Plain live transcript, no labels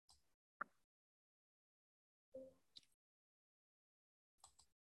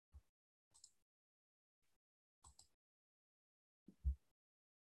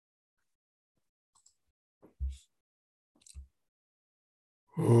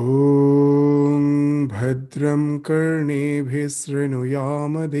ॐ भद्रं कर्णेभिः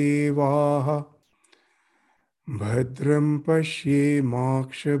शृणुयाम देवाः भद्रं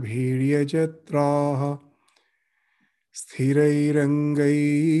पश्येमाक्षभिर्यजत्राः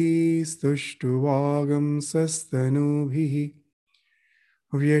स्थिरैरङ्गैस्तुष्टुवागंसस्तनूभिः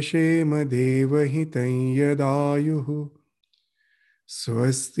व्यशेम देवहितं यदायुः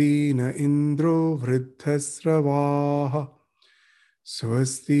स्वस्ति न इन्द्रो वृद्धस्रवाः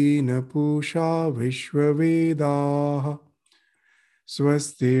स्वस्ति न पूषा विश्ववेदाः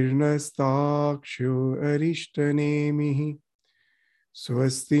स्वस्तिर्नस्ताक्ष्यो अरिष्टनेमिः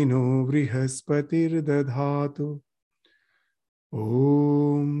स्वस्ति नो बृहस्पतिर्दधातु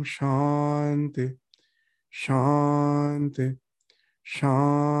ॐ शान्ति शान्ति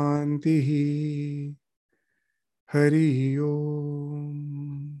शान्तिः हरि ओम.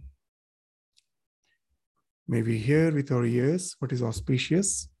 May we hear with our ears what is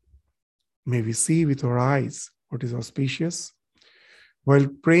auspicious. May we see with our eyes what is auspicious. While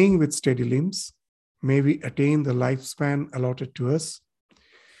praying with steady limbs, may we attain the lifespan allotted to us.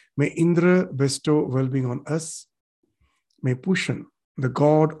 May Indra bestow well-being on us. May Pushan, the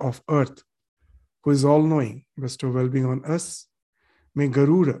god of earth, who is all-knowing, bestow well-being on us. May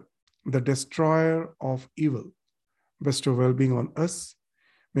Garuda, the destroyer of evil, bestow well-being on us.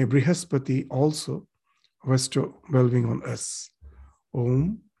 May Brihaspati also bestow well-being on us.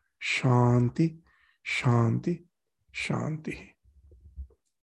 Om Shanti Shanti Shanti.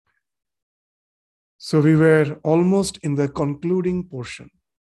 So we were almost in the concluding portion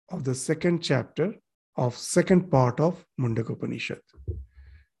of the second chapter of second part of Mundaka Upanishad.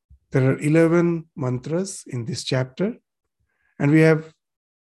 There are 11 mantras in this chapter, and we have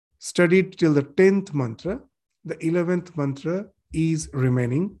studied till the 10th mantra. The 11th mantra is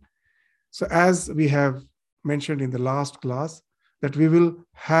remaining. So as we have mentioned in the last class, that we will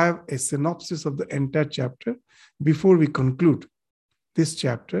have a synopsis of the entire chapter before we conclude this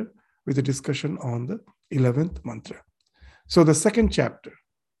chapter with a discussion on the 11th mantra. So the second chapter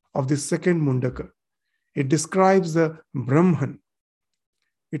of this second Mundaka, it describes the Brahman.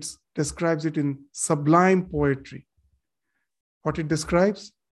 It describes it in sublime poetry. What it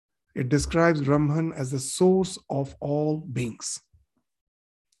describes? It describes Brahman as the source of all beings.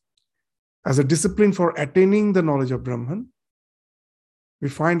 As a discipline for attaining the knowledge of Brahman, we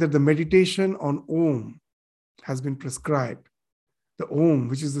find that the meditation on Om has been prescribed. The Om,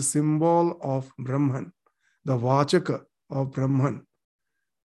 which is the symbol of Brahman, the Vachaka of Brahman,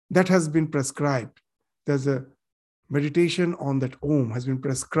 that has been prescribed. There's a meditation on that Om has been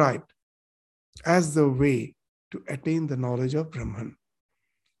prescribed as the way to attain the knowledge of Brahman.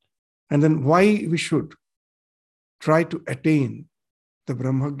 And then why we should try to attain the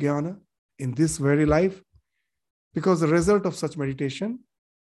Brahma Jnana in this very life? Because the result of such meditation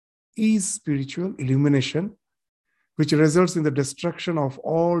is spiritual illumination, which results in the destruction of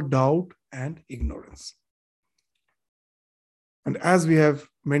all doubt and ignorance. And as we have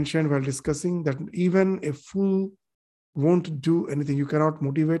mentioned while discussing, that even a fool won't do anything. You cannot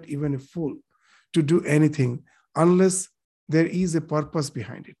motivate even a fool to do anything unless there is a purpose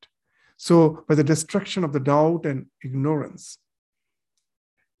behind it. So by the destruction of the doubt and ignorance,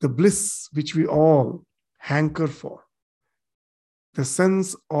 the bliss which we all hanker for, the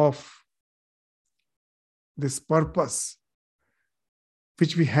sense of this purpose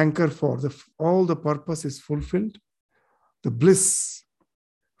which we hanker for, all the purpose is fulfilled. The bliss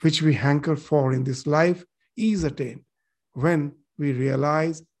which we hanker for in this life is attained when we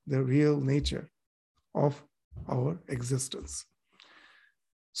realize the real nature of our existence.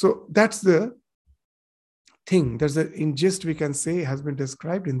 So that's the thing. There's in gist we can say has been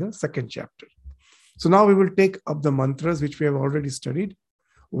described in the second chapter. So now we will take up the mantras which we have already studied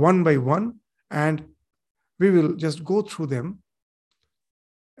one by one, and we will just go through them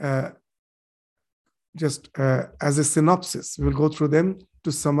as a synopsis. We will go through them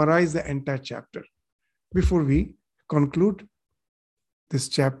to summarize the entire chapter before we conclude this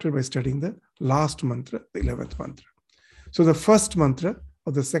chapter by studying the last mantra, the 11th mantra. So the first mantra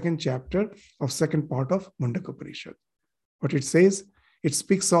of the second chapter of second part of Mundaka Upanishad. What it says, it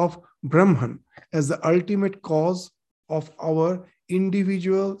speaks of Brahman as the ultimate cause of our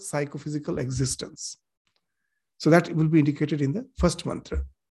individual psychophysical existence. So that will be indicated in the first mantra.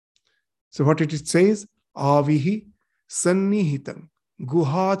 So what it says, Avihi Sannihitam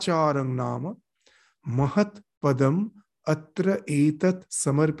Guhacharang Nama Mahat Padam Atra Etat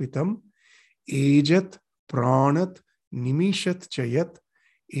Samarpitam Ejat Pranat Nimishat Chayat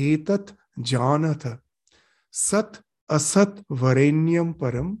Etat Janatha Sat Asat Varenyam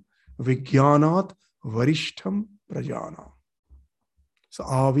Param Vigyanat Varishtham Prajana. So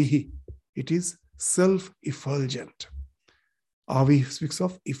Avihi, it is self-effulgent. Avi speaks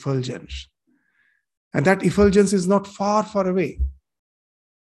of effulgence. And that effulgence is not far, far away.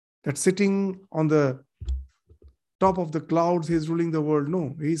 That sitting on the top of the clouds, he is ruling the world.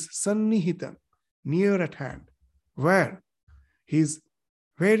 No, he is sannihitam, near at hand. Where? He is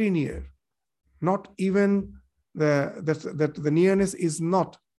very near. Not even the nearness is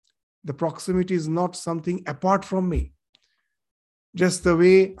not, the proximity is not something apart from me. Just the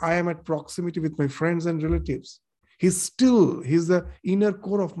way I am at proximity with my friends and relatives. He's the inner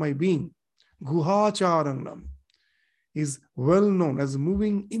core of my being. Guhacharanam is well known as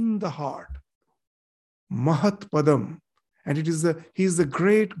moving in the heart. Mahat Padam. And he is the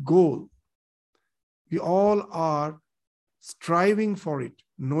great goal. We all are striving for it,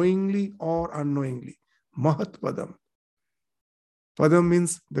 knowingly or unknowingly. Mahat Padam. Padam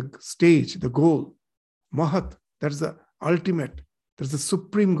means the stage, the goal. Mahat, that's the ultimate, that's the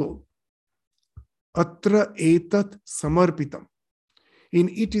supreme goal. Atra etat samarpitam. In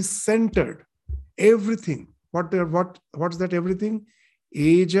it is centered everything. What's that everything?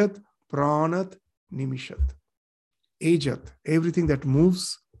 Ejat pranat nimishat. Ejat, everything that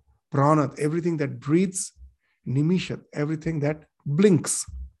moves. Pranat, everything that breathes. Nimishat, everything that blinks.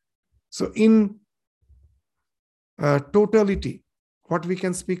 So in totality, what we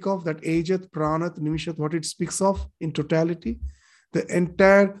can speak of, that Ejat, Pranat, Nimishat, what it speaks of in totality, the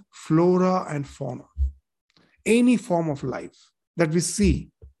entire flora and fauna. Any form of life that we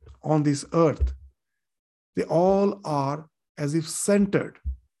see on this earth, they all are as if centered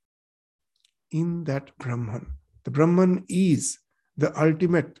in that Brahman. The Brahman is the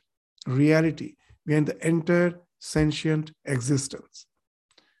ultimate reality behind the entire sentient existence.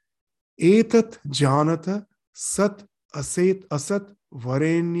 Etat janata sat asat asat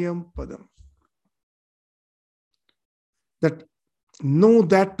varenyam padam. That know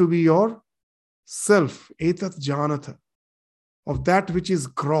that to be your self, etat janata, of that which is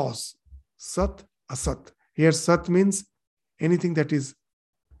gross, sat asat. Here sat means anything that is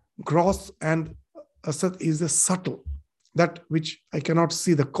gross, and asat is the subtle, that which I cannot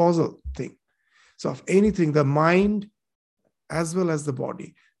see, the causal thing. So of anything, the mind as well as the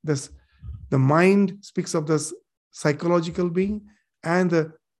body. The mind speaks of the psychological being, and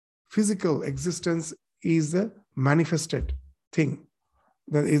the physical existence is the manifested thing.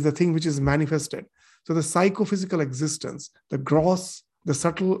 That is the thing which is manifested. So the psychophysical existence, the gross, the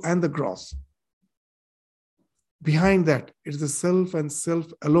subtle, and the gross. Behind that, it is the self and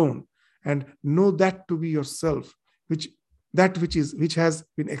self alone. And know that to be yourself, which has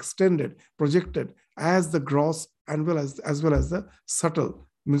been extended, projected as the gross and as well as the subtle,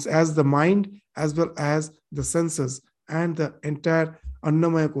 means as the mind as well as the senses and the entire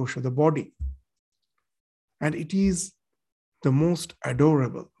Annamaya Kosha, the body. And it is the most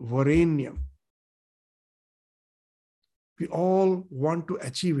adorable, Varenyam. We all want to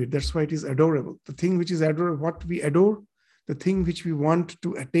achieve it. That's why it is adorable. The thing which is adorable, what we adore, the thing which we want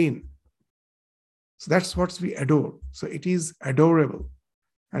to attain. So that's what we adore. So it is adorable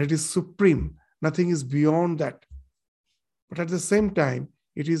and it is supreme. Nothing is beyond that. But at the same time,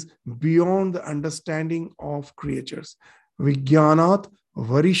 it is beyond the understanding of creatures. Vijnanat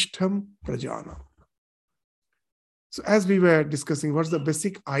varishtham prajana. So as we were discussing, what's the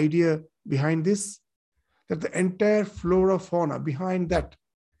basic idea behind this? That the entire flora, fauna, behind that,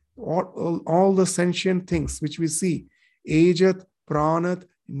 all the sentient things which we see, Ejat, Pranat,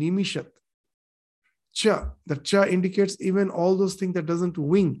 Nimishat. Cha, the cha indicates even all those things that doesn't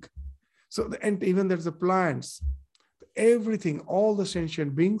wink. So even there's the plants, everything, all the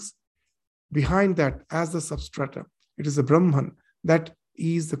sentient beings, behind that as the substratum, it is the Brahman that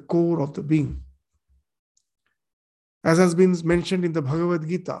is the core of the being. As has been mentioned in the Bhagavad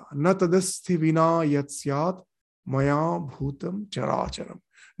Gita, na tadasthi vina yat syat maya bhutam characharam.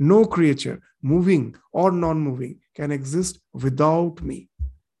 No creature, moving or non-moving, can exist without me.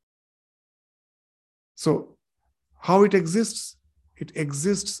 So, how it exists? It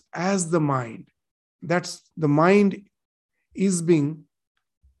exists as the mind. That's the mind is being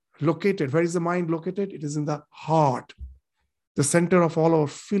located. Where is the mind located? It is in the heart, the center of all our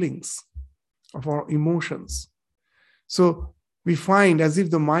feelings, of our emotions. So we find as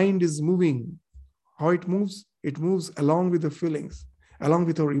if the mind is moving. How it moves? It moves along with the feelings, along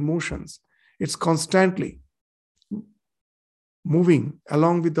with our emotions. It's constantly moving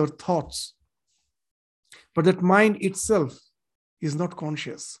along with our thoughts. But that mind itself is not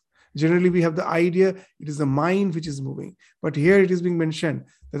conscious. Generally, we have the idea it is the mind which is moving. But here it is being mentioned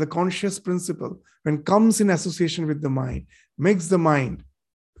that the conscious principle, when comes in association with the mind, makes the mind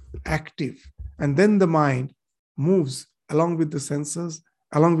active. And then the mind moves along with the senses,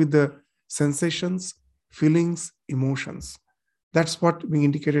 along with the sensations, feelings, emotions. That's what being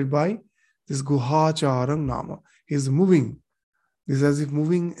indicated by this Guhacharang Nama. He's moving. This is as if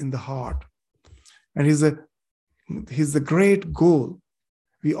moving in the heart. And he's the great goal.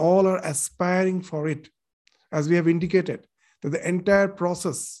 We all are aspiring for it. As we have indicated, that the entire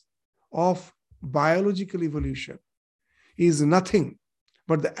process of biological evolution is nothing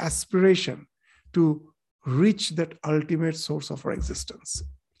but the aspiration to reach that ultimate source of our existence.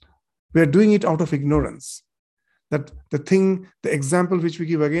 We are doing it out of ignorance. That the example which we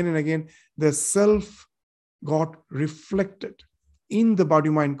give again and again, the self got reflected in the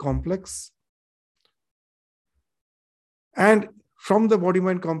body-mind complex. And from the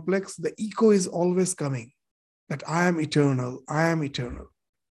body-mind complex, the ego is always coming, that I am eternal, I am eternal.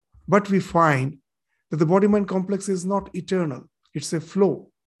 But we find that the body-mind complex is not eternal. It's a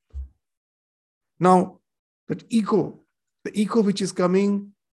flow. Now, that ego, the ego which is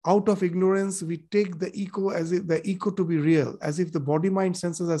coming out of ignorance, we take the ego as if the ego to be real, as if the body-mind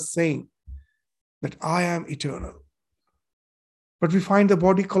senses are saying that I am eternal. But we find the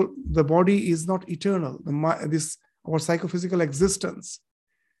body is not eternal. Our psychophysical existence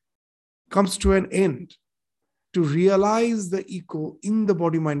comes to an end. To realize the ego in the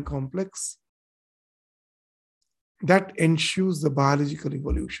body-mind complex, that ensures the biological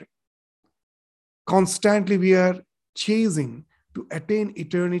evolution. Constantly we are chasing to attain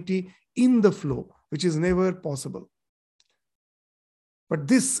eternity in the flow, which is never possible. But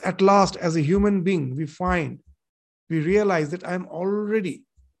this, at last, as a human being, we realize that I'm already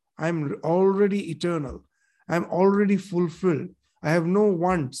eternal. I'm already fulfilled. I have no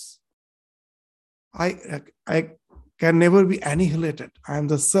wants. I can never be annihilated. I am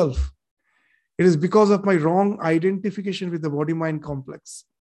the self. It is because of my wrong identification with the body-mind complex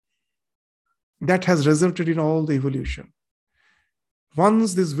that has resulted in all the evolution.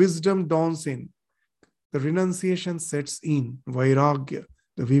 Once this wisdom dawns in, the renunciation sets in, vairagya,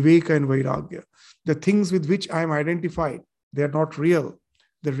 the viveka and vairagya. The things with which I am identified, they are not real.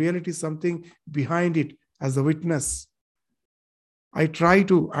 The reality is something behind it as a witness. I try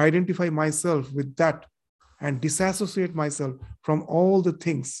to identify myself with that and disassociate myself from all the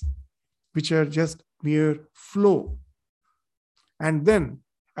things which are just mere flow. And then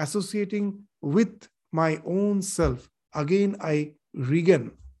associating with my own self, again I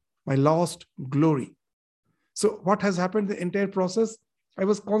regain my lost glory. So what has happened the entire process? I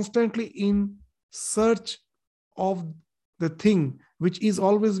was constantly in search of the thing which is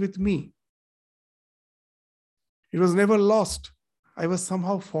always with me. It was never lost. I was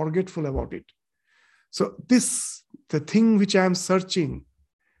somehow forgetful about it. So the thing which I am searching,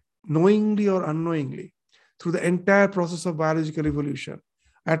 knowingly or unknowingly, through the entire process of biological evolution,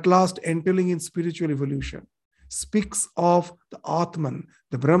 at last entering in spiritual evolution, speaks of the Atman,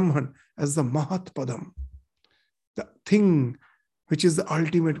 the Brahman, as the Mahatpadam, the thing which is the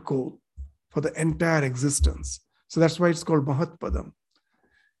ultimate goal for the entire existence. So that's why it's called Mahatpadam.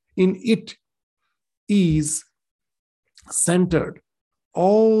 In it is centered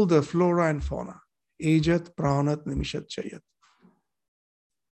all the flora and fauna. Ejat, pranat, nimishat, chayat.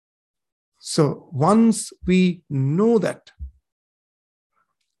 So once we know that,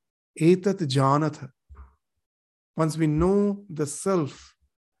 etat janatha, once we know the self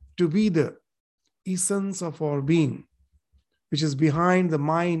to be the essence of our being, which is behind the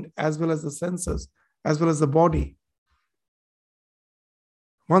mind as well as the senses, as well as the body.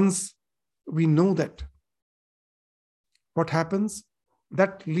 Once we know that, what happens?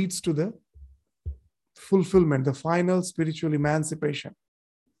 That leads to the fulfillment, the final spiritual emancipation.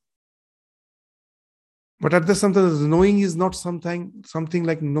 But at the same time, knowing is not something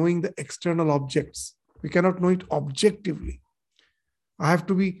like knowing the external objects. We cannot know it objectively. I have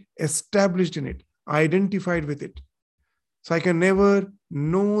to be established in it, identified with it. So I can never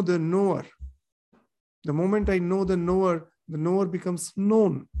know the knower. The moment I know the knower becomes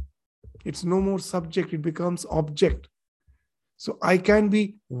known. It's no more subject, it becomes object. So I can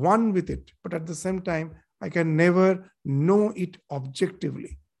be one with it, but at the same time, I can never know it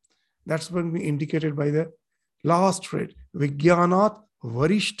objectively. That's when we indicated by the last phrase, Vijnanat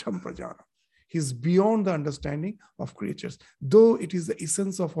Varishtham Prajana. He's beyond the understanding of creatures. Though it is the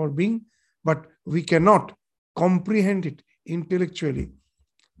essence of our being, but we cannot comprehend it intellectually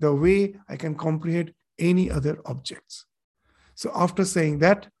the way I can comprehend any other objects. So after saying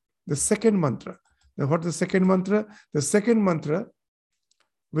that, the second mantra, what the second mantra? The second mantra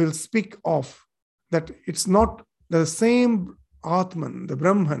will speak of that it's not the same Atman, the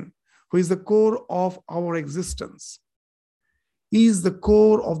Brahman, who is the core of our existence. He is the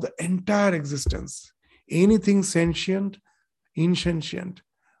core of the entire existence. anything sentient, insentient,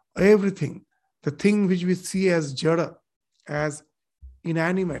 everything, the thing which we see as jada, as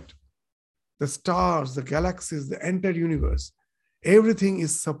inanimate, the stars, the galaxies, the entire universe, everything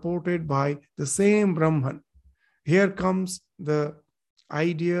is supported by the same Brahman. Here comes the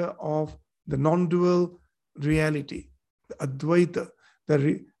idea of the non-dual reality, the Advaita,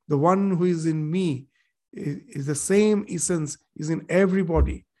 the one who is in me is the same essence, is in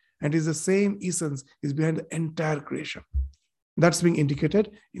everybody, and is the same essence, is behind the entire creation. That's being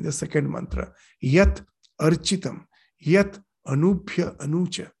indicated in the second mantra. Yat architam, yat anubhya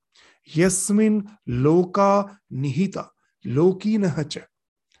anucha, yasmin loka nihita, lokinaha cha,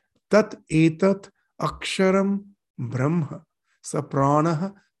 tat etat aksharam brahma,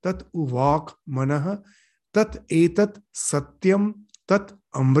 sapranah tat uvak manah, tat etat satyam, tat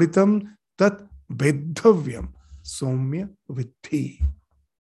amritam, tat bedhavyam, somya vidhi.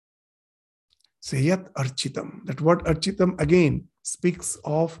 Sayat architam. That word architam again speaks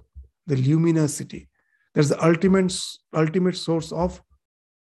of the luminosity. There's the ultimate source of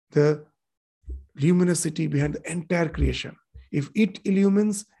the luminosity behind the entire creation. If it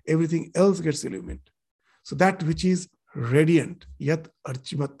illumines, everything else gets illumined. So that which is radiant, yat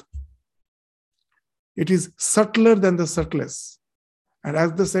archimat. It is subtler than the subtlest, and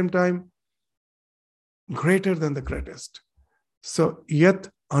at the same time, greater than the greatest. So yat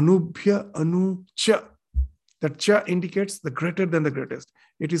anubhya anucha. That cha indicates the greater than the greatest.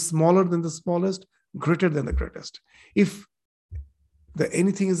 It is smaller than the smallest, greater than the greatest. If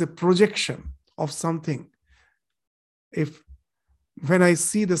anything is a projection of something, when I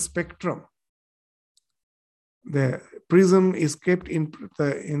see the spectrum, the prism is kept in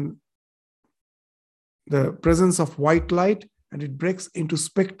the presence of white light, and it breaks into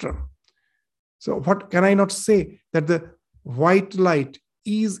spectrum. So what can I not say? That the white light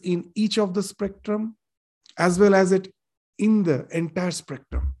is in each of the spectrum as well as it in the entire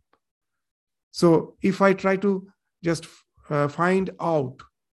spectrum. So if I try to just find out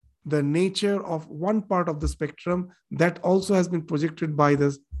the nature of one part of the spectrum, that also has been projected by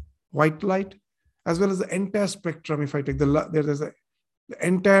the white light, as well as the entire spectrum. If I take there's the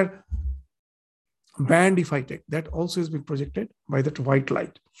entire band, if I take, that also has been projected by that white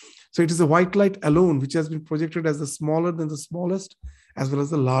light. So it is the white light alone which has been projected as the smaller than the smallest, as well as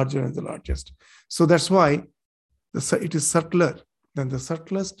the larger than the largest. So that's why it is subtler than the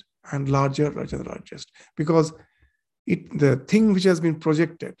subtlest and larger than the largest, because the thing which has been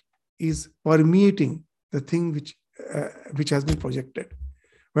projected is permeating the thing which has been projected.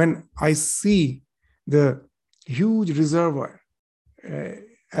 When I see the huge reservoir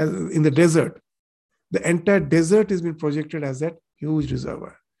in the desert, the entire desert has been projected as that huge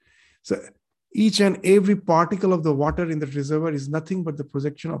reservoir. So each and every particle of the water in the reservoir is nothing but the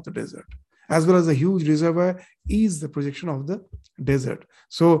projection of the desert, as well as the huge reservoir is the projection of the desert.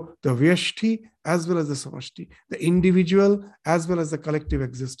 So the Vyashti as well as the Samashti, the individual as well as the collective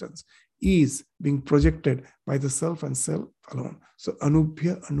existence, is being projected by the self and self alone. So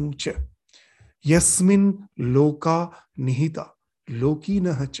Anubhya Anucha. Yasmin Loka Nihita, Loki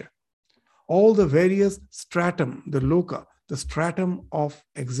Nahacha. All the various stratum, the loka, the stratum of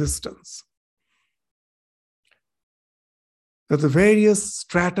existence. That the various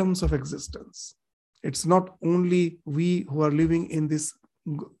stratums of existence. It's not only we who are living in this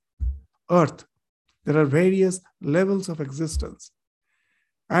earth. There are various levels of existence.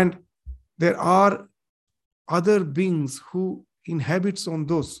 And there are other beings who inhabits on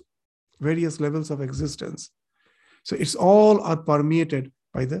those various levels of existence. So it's all are permeated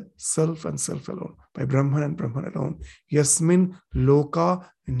by the self and self alone, by Brahman and Brahman alone. Yasmin loka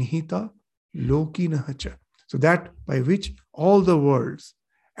nihita loki nahacha. So that by which all the worlds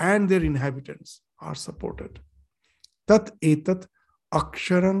and their inhabitants are supported. Tat etat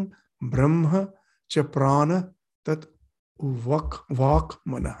aksharam brahma cha prana tat vak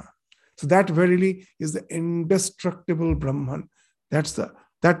manaha. So that verily is the indestructible Brahman. That's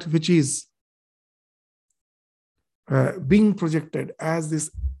that which is being projected as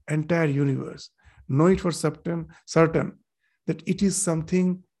this entire universe. Know it for certain that it is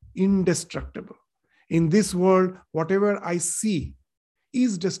something indestructible. In this world, whatever I see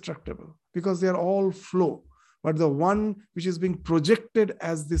is destructible because they are all flow. But the one which is being projected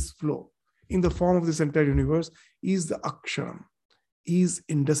as this flow in the form of this entire universe is the Aksharam, is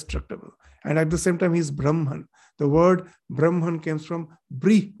indestructible. And at the same time, he is Brahman. The word Brahman comes from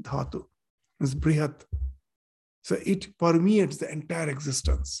Brih Dhatu, it's Brihat. So it permeates the entire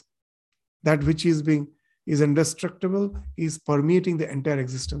existence. That which is indestructible is permeating the entire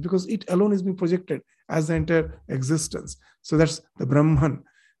existence because it alone is being projected as the entire existence. So that's the Brahman.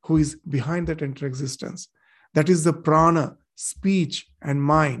 who is behind that entire existence. That is the prana, speech and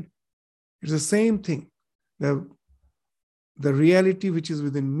mind. It's the same thing. The reality which is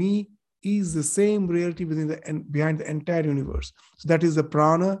within me is the same reality behind the entire universe. So that is the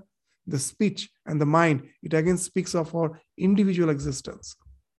prana, the speech and the mind. It again speaks of our individual existence.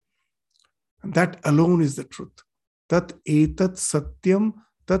 And that alone is the truth. Tat etat satyam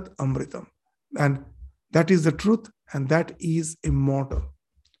tat amritam. And that is the truth, and that is immortal.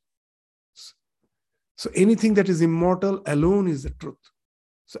 So anything that is immortal alone is the truth.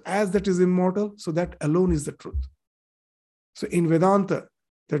 So as that is immortal, so that alone is the truth. So in Vedanta,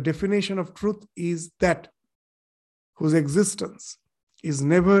 the definition of truth is that whose existence is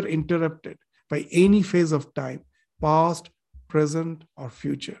never interrupted by any phase of time, past, present, or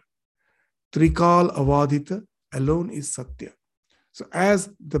future. Trikal avadita alone is Satya. So as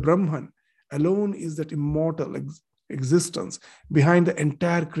the Brahman alone is that immortal existence behind the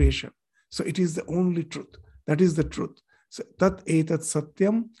entire creation. So it is the only truth. That is the truth. So tat etat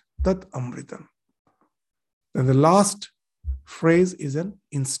satyam tat amritam. Then the last phrase is an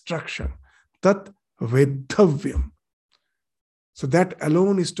instruction. Tat vedhavyam. So that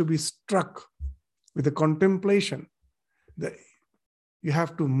alone is to be struck with the contemplation. You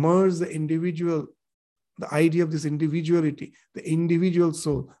have to merge the individual, the idea of this individuality, the individual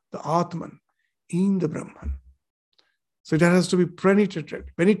soul, the Atman, in the Brahman. So it has to be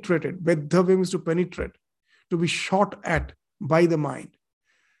penetrated. Vedhavyam is to penetrate, to be shot at by the mind.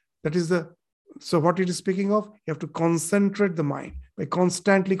 That is so what it is speaking of, you have to concentrate the mind by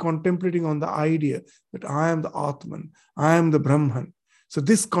constantly contemplating on the idea that I am the Atman, I am the Brahman. So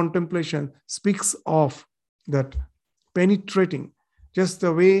this contemplation speaks of that penetrating, just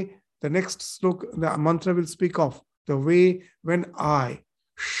the way the next sloka, the mantra will speak of, the way when I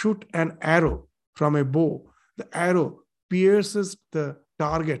shoot an arrow from a bow, the arrow pierces the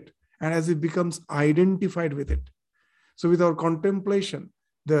target, and as it becomes identified with it. So with our contemplation,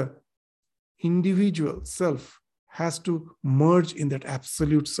 the individual self has to merge in that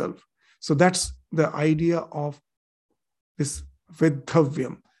absolute self. So that's the idea of this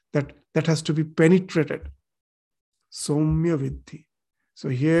vedhavyam, that has to be penetrated. Somya vidhi. So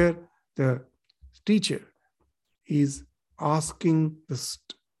here the teacher is asking, is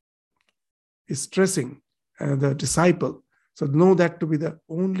stressing the disciple. So know that to be the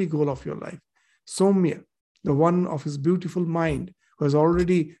only goal of your life. Somya, the one of his beautiful mind, who has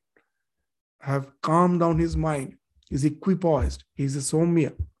already have calmed down his mind, is equipoised. He is a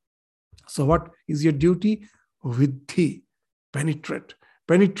Somya. So what is your duty? Vidhi, penetrate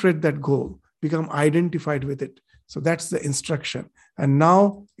that goal, become identified with it. So that's the instruction. And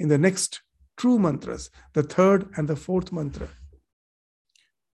now in the next true mantras, the third and the fourth mantra,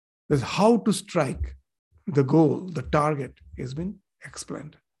 there's how to strike the goal, the target has been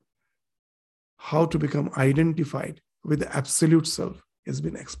explained. How to become identified with the absolute self has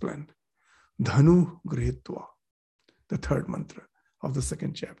been explained. Dhanu grihitva, the third mantra of the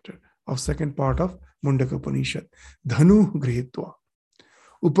second chapter, of second part of Mundaka Upanishad. Dhanu grihitva.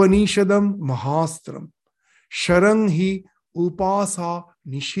 Upanishadam mahastram. Sharang hi upasa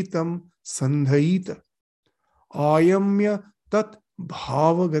nishitam sandhaita. Ayamya tat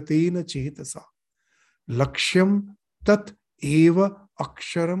bhavagatena chetasa. Lakshyam tat eva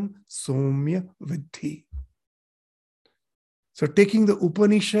aksharam somya vidhi. So taking the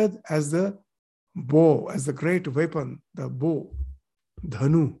Upanishad as the bow, as the great weapon, the bow,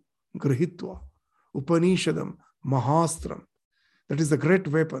 dhanu, grihitva, Upanishadam, mahastram, that is the great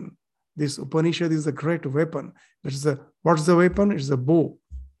weapon. This Upanishad is a great weapon. What's the weapon? It's a bow.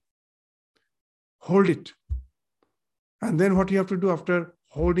 Hold it. And then what you have to do after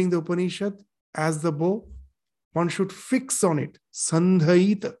holding the Upanishad as the bow? One should fix on it,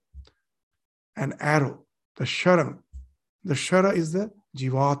 sandhaita, an arrow, the sharang. The shara is the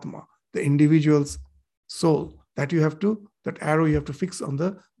jivatma, the individual's soul. That arrow you have to fix on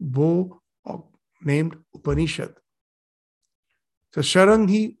the bow named Upanishad. So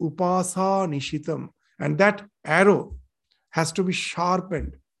sharanghi upasa nishitam. And that arrow has to be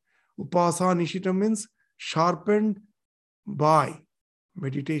sharpened. Upasa nishitam means sharpened by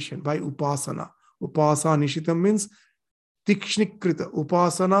meditation, by upasana. Upasa nishitam means tikshnikrita.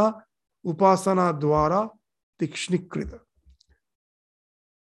 Upasana dwara tikshnikrita.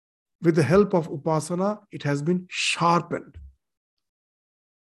 With the help of upasana, it has been sharpened.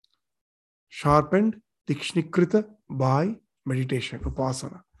 Sharpened, tikshnikrita, by meditation,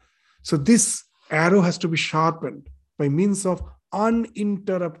 upasana. So this arrow has to be sharpened by means of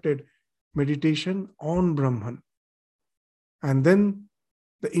uninterrupted meditation on Brahman. And then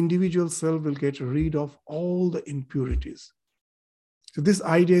the individual self will get rid of all the impurities. So this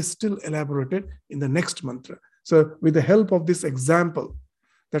idea is still elaborated in the next mantra. So with the help of this example,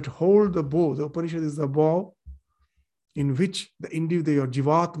 that hold the bow, the Upanishad is the bow in which the individual,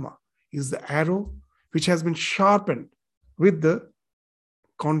 Jivatma, is the arrow which has been sharpened with the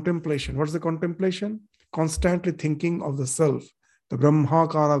contemplation. What's the contemplation? Constantly thinking of the self, the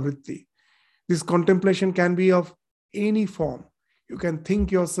Brahmakara Vritti. This contemplation can be of any form. You can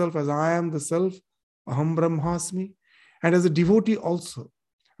think yourself as I am the self, Aham Brahmasmi. And as a devotee also,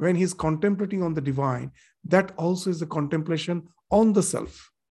 when he's contemplating on the divine, that also is the contemplation on the self.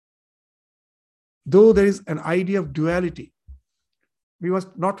 Though there is an idea of duality, we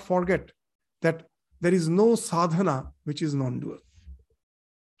must not forget that there is no sadhana which is non-dual.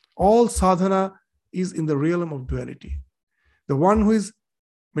 All sadhana is in the realm of duality. The one who is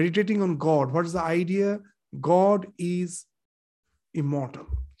meditating on God, what is the idea? God is immortal.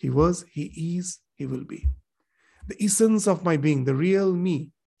 He was, he is, he will be. The essence of my being, the real me,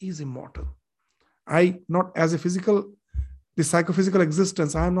 is immortal. I, not as a physical, the psychophysical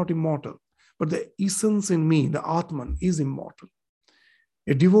existence, I am not immortal. But the essence in me, the Atman, is immortal.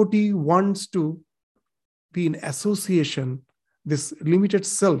 A devotee wants to be in association, this limited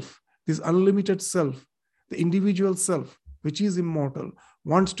self, this unlimited self, the individual self, which is immortal,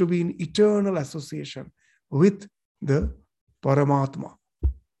 wants to be in eternal association with the Paramatma.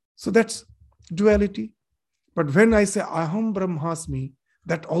 So that's duality. But when I say Aham Brahmasmi,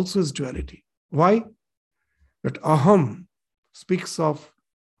 that also is duality. Why? That Aham speaks of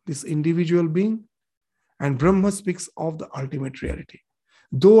this individual being and Brahma speaks of the ultimate reality.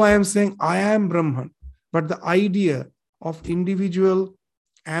 Though I am saying I am Brahman, but the idea of individual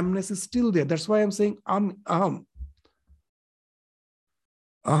amness is still there. That's why I'm saying Aham.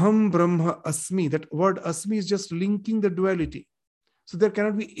 Aham Brahma Asmi. That word Asmi is just linking the duality. So there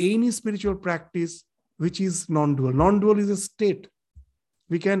cannot be any spiritual practice which is non-dual. Non-dual is a state.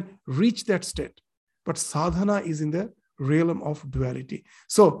 We can reach that state. But sadhana is in the realm of duality.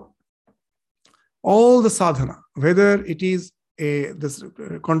 So all the sadhana, whether it is this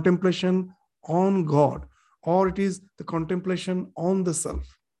contemplation on God or it is the contemplation on the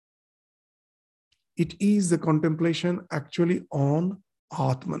self, it is the contemplation actually on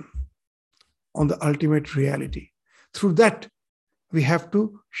Atman, on the ultimate reality. Through that, we have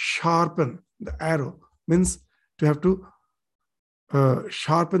to sharpen the arrow. Means to have to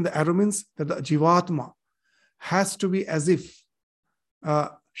sharpen the arrow means that the Jivatma has to be as if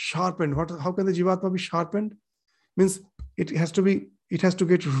sharpened. How can the Jivatma be sharpened? Means it has to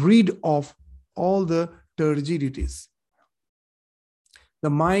get rid of all the turgidities. The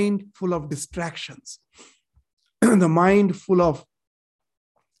mind full of distractions, the mind full of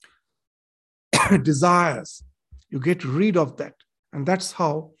desires. You get rid of that. And that's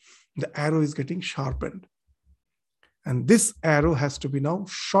how the arrow is getting sharpened. And this arrow has to be now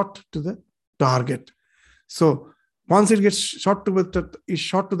shot to the target. So once it gets shot to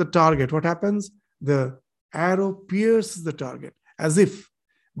the target, what happens? The arrow pierces the target as if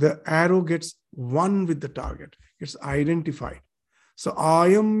the arrow gets one with the target, gets identified. So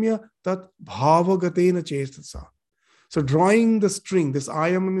ayamya tat bhavagatena chetasa. So drawing the string, this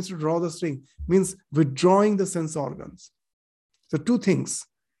ayamya means to draw the string, means withdrawing the sense organs. So two things,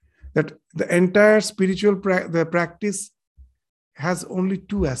 that the entire spiritual the practice has only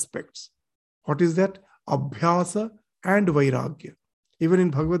two aspects. What is that? Abhyasa and Vairagya. Even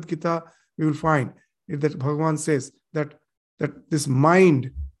in Bhagavad Gita, we will find that Bhagavan says that this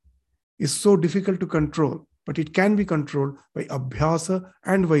mind is so difficult to control, but it can be controlled by Abhyasa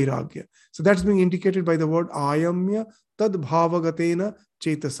and Vairagya. So that's being indicated by the word Ayamya tad bhavagatena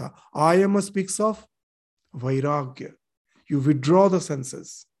chetasa. Ayama speaks of Vairagya. You withdraw the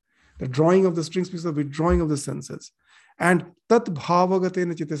senses. The drawing of the string speaks of withdrawing of the senses. And tat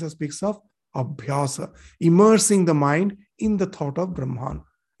bhavagatena chetasa speaks of Abhyasa, immersing the mind in the thought of Brahman,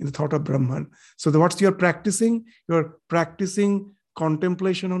 in the thought of Brahman. So what's you're practicing? You're practicing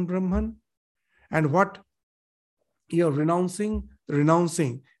contemplation on Brahman. And what you're renouncing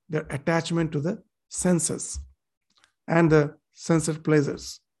the attachment to the senses and the sense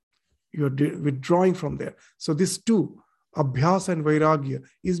pleasures. You're withdrawing from there. So these two, Abhyasa and Vairagya,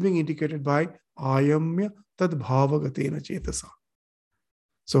 is being indicated by Ayamya tad bhavagatena chetasa.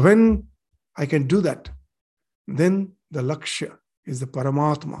 So when I can do that, then the Lakshya is the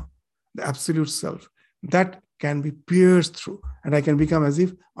Paramatma, the absolute self. That can be pierced through, and I can become as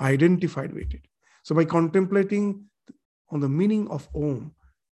if identified with it. So by contemplating on the meaning of Om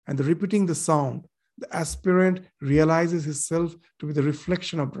and repeating the sound, the aspirant realizes himself to be the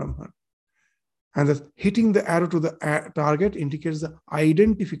reflection of Brahman. And that hitting the arrow to the target indicates the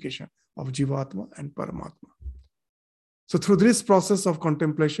identification of Jivatma and Paramatma. So through this process of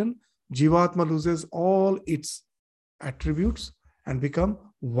contemplation, Jivatma loses all its attributes and become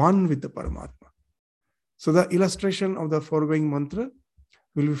one with the Paramatma. So the illustration of the foregoing mantra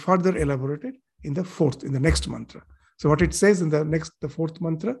will be further elaborated in the next mantra. So what it says in the fourth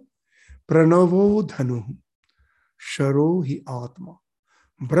mantra, Pranavo Dhanu, Sharo hi Atma,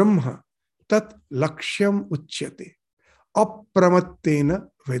 Brahma tat lakshyam uchyate, apramattena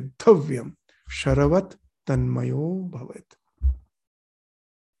vedhavyam, Sharavat tanmayo bhavat.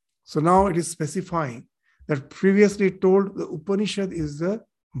 So now it is specifying that previously it told the Upanishad is the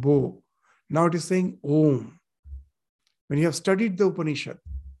bow. Now it is saying Om. When you have studied the Upanishad,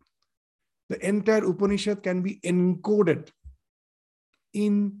 the entire Upanishad can be encoded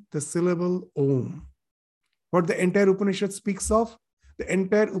in the syllable Om. What the entire Upanishad speaks of? The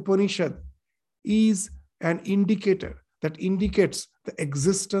entire Upanishad is an indicator that indicates the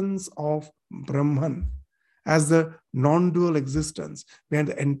existence of Brahman as the non-dual existence behind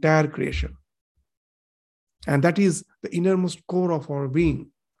the entire creation. And that is the innermost core of our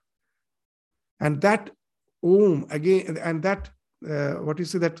being. And that Om again, and that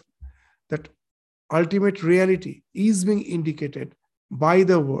that ultimate reality is being indicated by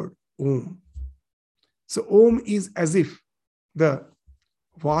the word Om. So Om is as if the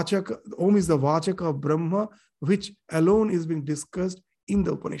Vachaka, Om is the Vachaka of Brahma, which alone is being discussed in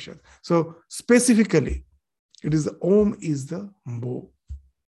the Upanishad. So specifically, it is the Om is the bow.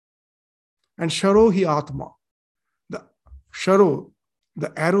 And Sharo hi Atma, the Sharo,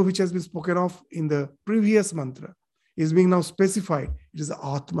 the arrow which has been spoken of in the previous mantra, is being now specified. It is the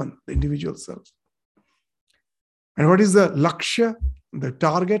Atman, the individual self. And what is the Lakshya, the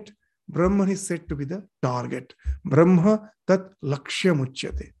target? Brahman is said to be the target. Brahma tat Lakshya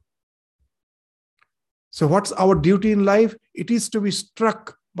muchyate. So what's our duty in life? It is to be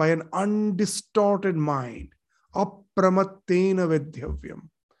struck by an undistorted mind. Apramattena vedhavyam.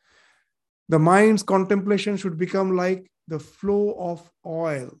 The mind's contemplation should become like the flow of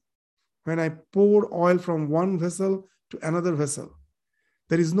oil. When I pour oil from one vessel to another vessel,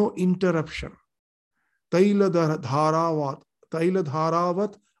 there is no interruption. Taila dharavat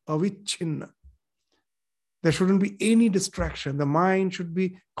avichinna. There shouldn't be any distraction. The mind should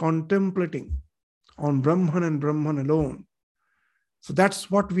be contemplating on Brahman and Brahman alone. So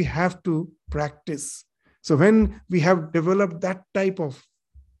that's what we have to practice. So when we have developed that type of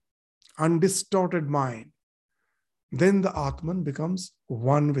undistorted mind, then the Atman becomes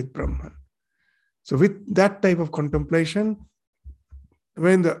one with Brahman. So with that type of contemplation,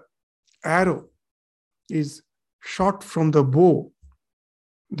 when the arrow is shot from the bow,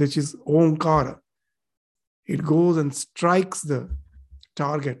 which is Omkara, it goes and strikes the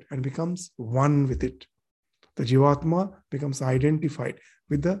target and becomes one with it. The Jivatma becomes identified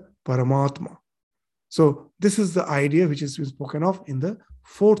with the Paramatma. So this is the idea which is spoken of in the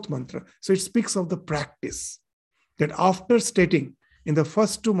fourth mantra. So it speaks of the practice that after stating in the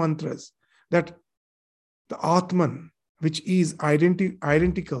first two mantras that the Atman, which is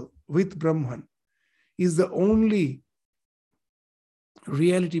identical with Brahman, is the only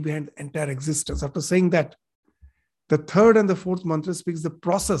reality behind the entire existence. After saying that, the third and the fourth mantra speaks the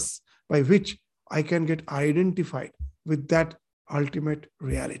process by which I can get identified with that ultimate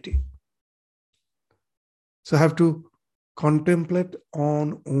reality. So I have to contemplate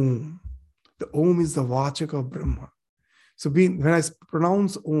on Om. The Om is the Vachaka of Brahma. So when I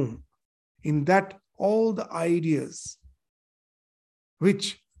pronounce Om, in that all the ideas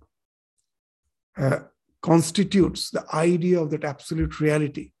which constitutes the idea of that absolute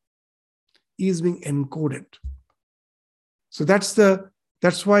reality is being encoded. So that's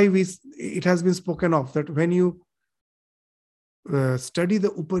why it has been spoken of that when you study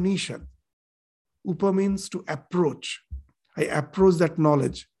the Upanishad, Upa means to approach. I approach that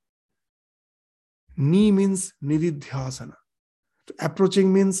knowledge. Ni means nididhyasana.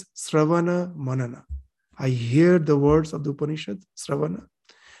 Approaching means sravana manana. I hear the words of the Upanishad, sravana.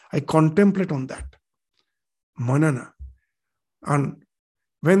 I contemplate on that, manana. And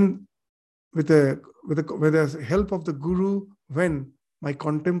when with the help of the Guru, when my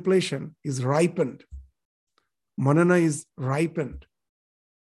contemplation is ripened, manana is ripened,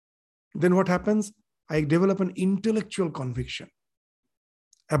 then what happens? I develop an intellectual conviction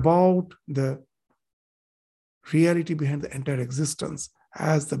about the reality behind the entire existence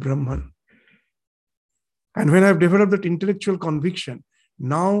as the Brahman. And when I've developed that intellectual conviction,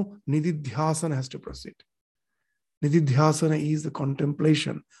 now nididhyasana has to proceed. Nididhyasana is the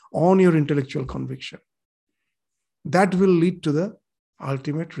contemplation on your intellectual conviction. That will lead to the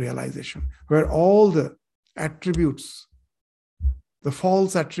ultimate realization, where all the attributes, the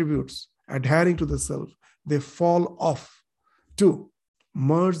false attributes adhering to the self, they fall off to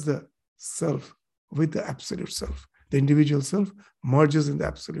merge the self with the absolute self. The individual self merges in the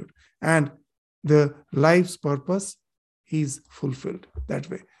absolute, and the life's purpose is fulfilled that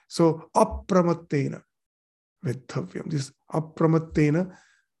way. So, apramattena vedhavyam. This apramattena,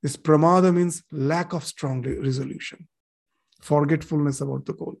 this pramada means lack of strong resolution, forgetfulness about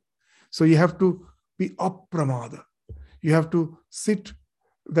the goal. So you have to be apramada. You have to sit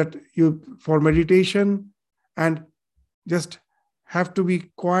that you for meditation and just have to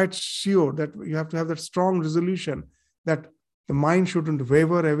be quite sure that you have to have that strong resolution that the mind shouldn't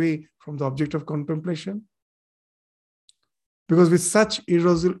waver away from the object of contemplation. Because with such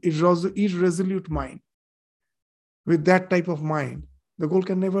irresolute mind, with that type of mind, the goal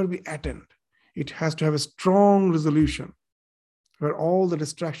can never be attained. It has to have a strong resolution where all the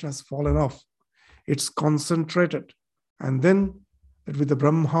distraction has fallen off. It's concentrated. And then with the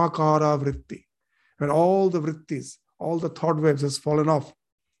Brahmakara vritti, when all the vrittis, all the thought waves has fallen off,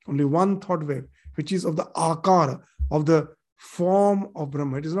 only one thought wave, which is of the akara, of the form of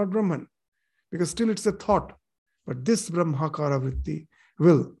Brahman. It is not Brahman, because still it's a thought. But this Brahmakara vritti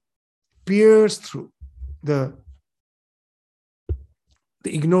will pierce through the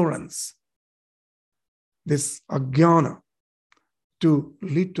ignorance, this ajnana, to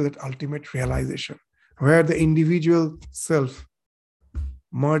lead to that ultimate realization, where the individual self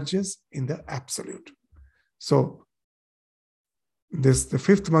merges in the absolute. So, the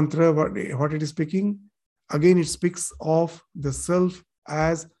fifth mantra, what it is speaking, again it speaks of the self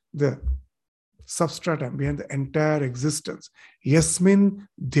as the substratum behind the entire existence. Yasmin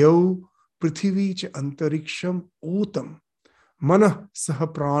Dev Prithvi cha Antariksham Otam Manah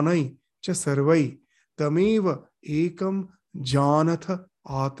Saha Pranai cha Sarvai Tameva Ekam Janatha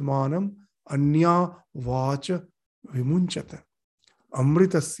Atmanam Anya Vacha Vimunchata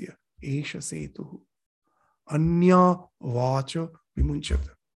Amritasya Esha Setu Anya Vacha Vimunchata.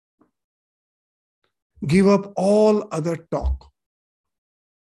 Give up all other talk.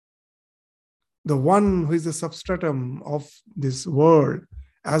 The one who is the substratum of this world,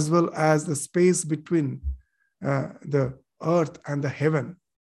 as well as the space between the earth and the heaven,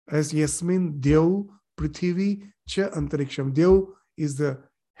 as Yasmin Dev Prithvi cha Antariksham. Dev is the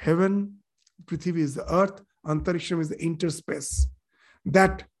heaven, Prithvi is the earth, Antariksham is the interspace.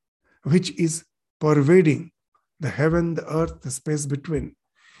 That which is pervading the heaven, the earth, the space between.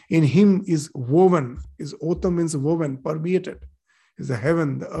 In him is woven, is otam means woven, permeated, is the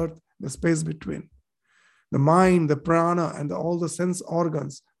heaven, the earth, the space between. The mind, the prana, and all the sense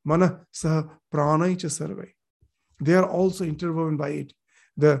organs, mana saha pranai cha sarvai. They are also interwoven by it.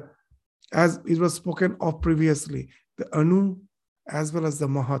 As it was spoken of previously, the anu as well as the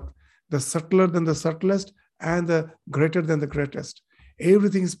mahat, the subtler than the subtlest and the greater than the greatest.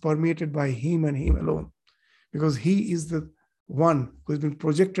 Everything is permeated by him and him alone, because he is the one who has been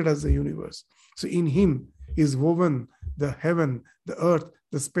projected as the universe. So in him is woven the heaven, the earth,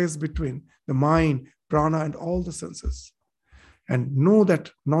 the space between, the mind, prana, and all the senses. And know that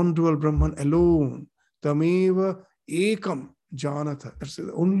non-dual Brahman alone, tameva ekam janatha. That's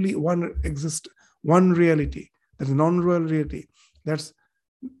the only one exist, one reality. That is non-dual reality. That's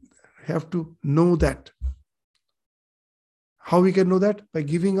have to know that. How we can know that? By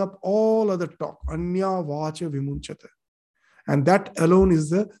giving up all other talk. Anya vacha vimunchata. And that alone is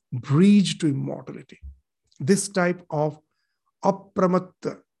the bridge to immortality. This type of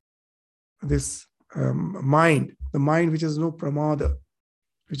apramatta, this mind, the mind which has no pramada,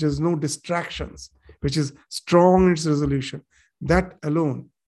 which has no distractions, which is strong in its resolution, that alone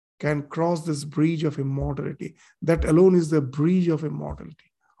can cross this bridge of immortality. That alone is the bridge of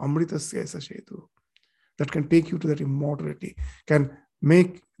immortality. Amritasya esa setu. That can take you to that immortality, can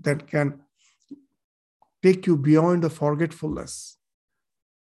take you beyond the forgetfulness.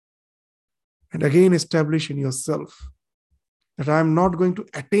 And again establish in yourself that I am not going to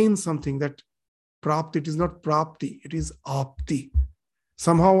attain something, that prapti, it is not prapti, it is apti.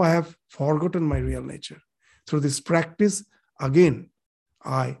 Somehow I have forgotten my real nature. Through this practice, again,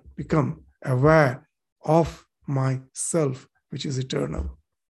 I become aware of myself, which is eternal.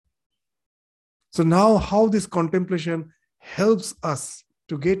 So now how this contemplation helps us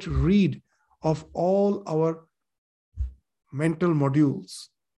to get rid of all our mental modules,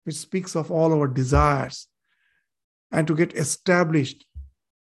 which speaks of all our desires, and to get established.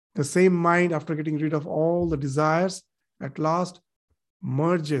 The same mind, after getting rid of all the desires, at last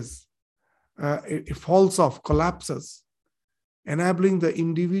merges, it falls off, collapses, enabling the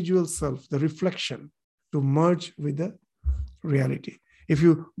individual self, the reflection, to merge with the reality. If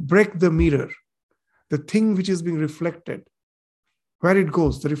you break the mirror, the thing which is being reflected, where it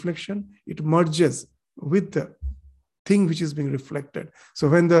goes, the reflection, it merges with the thing which is being reflected. So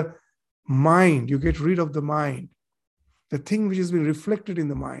when the mind, you get rid of the mind, the thing which is being reflected in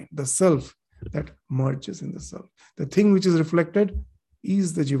the mind, the self, that merges in the self. The thing which is reflected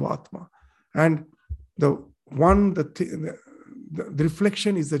is the Jivatma. And the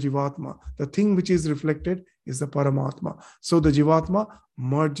reflection is the Jivatma. The thing which is reflected is the Paramatma. So the Jivatma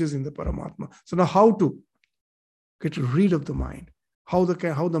merges in the Paramatma. So now how to get rid of the mind? How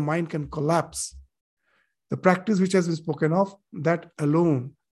the mind can collapse? The practice which has been spoken of, that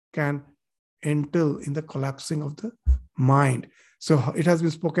alone can entail in the collapsing of the mind. So it has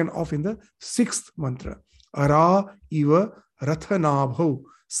been spoken of in the 6th mantra. Ara iva rathanabho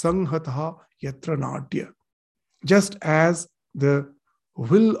sanghatha yatra nadya. Just as the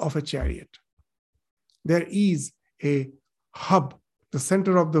wheel of a chariot, there is a hub, the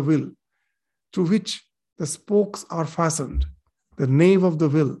center of the wheel, through which the spokes are fastened, the nave of the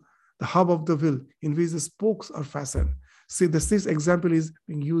wheel, the hub of the wheel, in which the spokes are fastened. See, this example is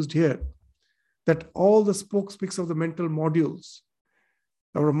being used here, that all the spokes speaks of the mental modules.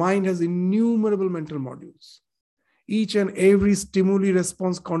 Our mind has innumerable mental modules. Each and every stimuli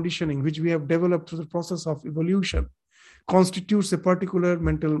response conditioning which we have developed through the process of evolution constitutes a particular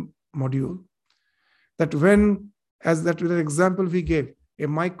mental module. That when, as that with an example we gave, a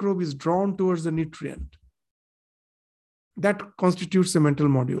microbe is drawn towards the nutrient, that constitutes a mental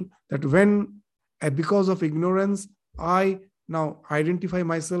module. That when, because of ignorance, I now identify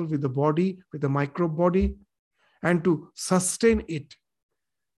myself with the body, with the microbe body, and to sustain it,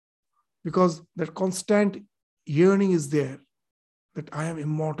 because that constant yearning is there, that I am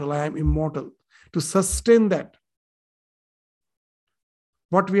immortal, I am immortal. To sustain that,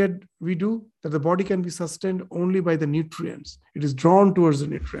 what we do, that the body can be sustained only by the nutrients. It is drawn towards the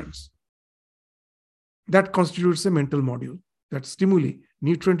nutrients. That constitutes a mental module. That stimuli,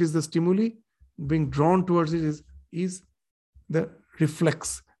 nutrient is the stimuli, being drawn towards it is the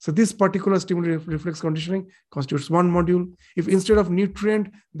reflex. So this particular stimuli reflex conditioning constitutes one module. If instead of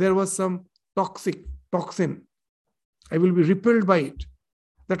nutrient, there was some toxin, I will be repelled by it.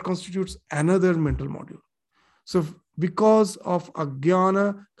 That constitutes another mental module. So because of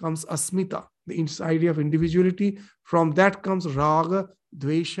ajnana comes asmita, the idea of individuality. From that comes raga,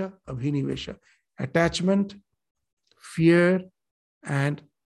 dvesha, abhinivesha, attachment, fear, and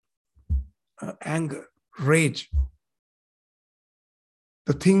anger, rage.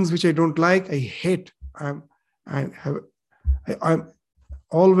 The things which I don't like, I hate. I'm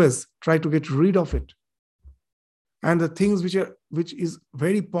always try to get rid of it. And the things which is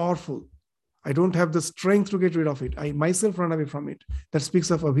very powerful, I don't have the strength to get rid of it. I myself run away from it. That speaks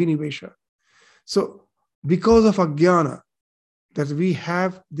of abhinivesha. So because of ajnana, that we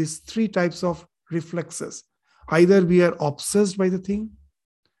have these 3 types of reflexes. Either we are obsessed by the thing,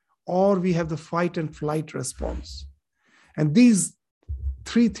 or we have the fight and flight response. And these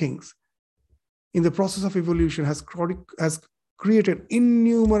 3 things in the process of evolution has created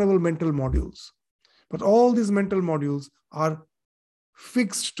innumerable mental modules. But all these mental modules are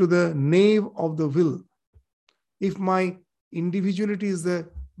fixed to the nave of the will. If my individuality is the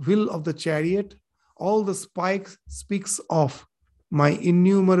will of the chariot, all the spikes speaks of my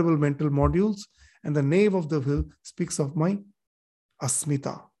innumerable mental modules, and the nave of the will speaks of my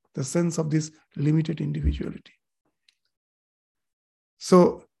asmita, the sense of this limited individuality.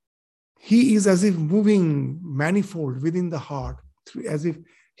 So he is as if moving manifold within the heart, as if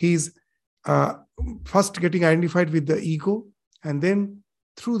he's first getting identified with the ego, and then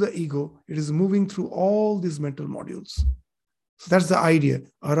through the ego, it is moving through all these mental modules. So that's the idea.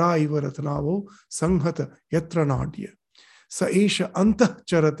 Ara iva ratnavo sanghata yatra nadya. Sa esha antah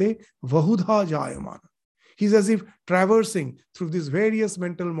charate vahudha jayamana. He's as if traversing through these various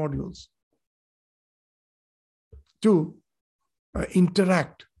mental modules to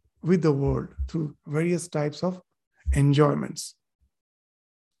interact with the world through various types of enjoyments.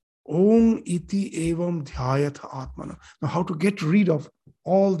 Om iti evam dhyayatha atmana. Now, how to get rid of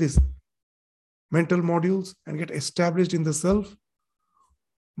all these mental modules and get established in the self?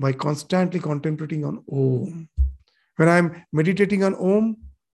 By constantly contemplating on Om. When I'm meditating on Om,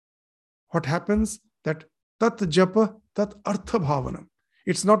 what happens? That tat japa, tat artha bhavanam.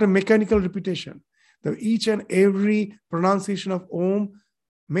 It's not a mechanical repetition. Each and every pronunciation of Om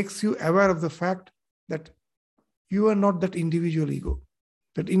makes you aware of the fact that you are not that individual ego.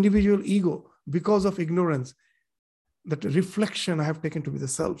 That individual ego, because of ignorance, that reflection I have taken to be the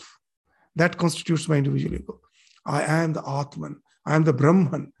self, that constitutes my individual ego. I am the Atman. I am the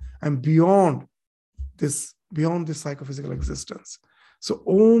Brahman. I am beyond this psychophysical existence. So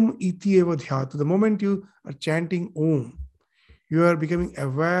Om iti eva dhyata. The moment you are chanting Om, you are becoming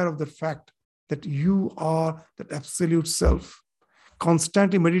aware of the fact that you are that absolute self.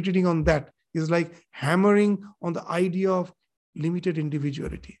 Constantly meditating on that is like hammering on the idea of limited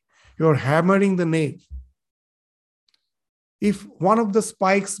individuality. You're hammering the nail. If one of the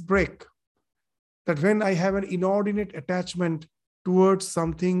spikes break, that when I have an inordinate attachment towards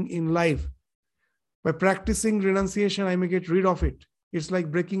something in life, by practicing renunciation, I may get rid of it. It's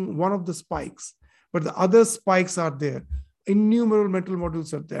like breaking one of the spikes, but the other spikes are there. Innumerable mental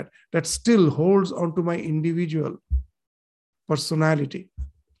modules are there that still holds on to my individual personality.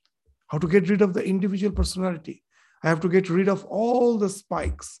 How to get rid of the individual personality? I have to get rid of all the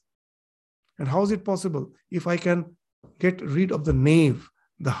spikes. And how is it possible? If I can get rid of the nave,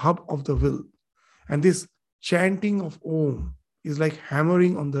 the hub of the will. And this chanting of Om is like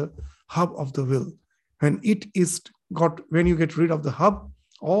hammering on the hub of the will. When you get rid of the hub,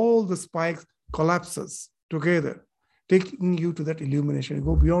 all the spikes collapses together, taking you to that illumination. You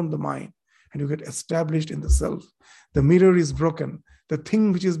go beyond the mind and you get established in the self. The mirror is broken. The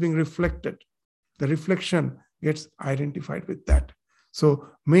thing which is being reflected, the reflection gets identified with that. So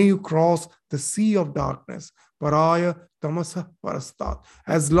may you cross the sea of darkness, paraya tamasa parastat.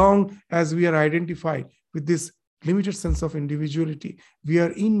 As long as we are identified with this limited sense of individuality, we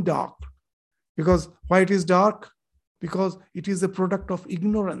are in dark. Because why it is dark? Because it is a product of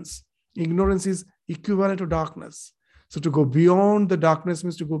ignorance. Ignorance is equivalent to darkness. So to go beyond the darkness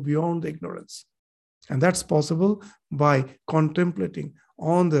means to go beyond the ignorance. And that's possible by contemplating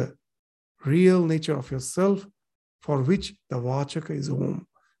on the real nature of yourself, for which the Vachaka is Om.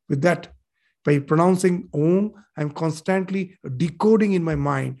 With that, by pronouncing Om, I'm constantly decoding in my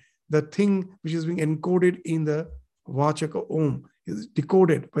mind the thing which is being encoded in the Vachaka Om is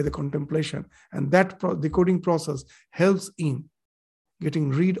decoded by the contemplation. And that decoding process helps in getting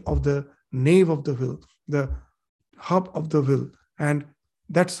rid of the nave of the will, the hub of the will. And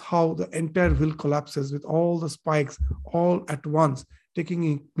that's how the entire will collapses with all the spikes all at once,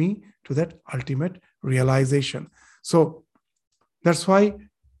 taking me to that ultimate realization. So that's why,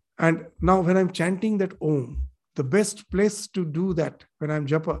 and now when I'm chanting that Om, the best place to do that when I'm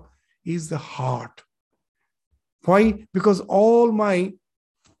japa is the heart. Why? Because all my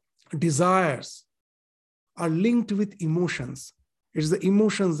desires are linked with emotions. It's the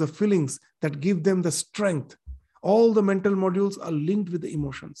emotions, the feelings that give them the strength. All the mental modules are linked with the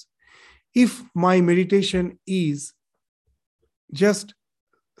emotions. If my meditation is just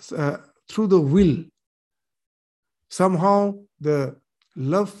through the will, somehow the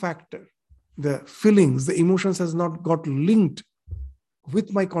love factor, the feelings, the emotions has not got linked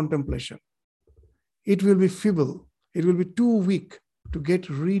with my contemplation, it will be feeble. It will be too weak to get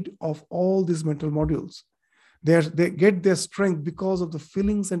rid of all these mental modules. They get their strength because of the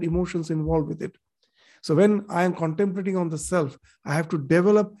feelings and emotions involved with it. So when I am contemplating on the self, I have to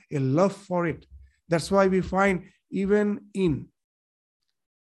develop a love for it. That's why we find even in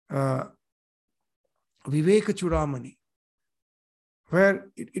Viveka Chudamani, where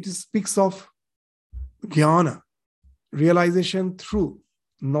it speaks of jnana, realization through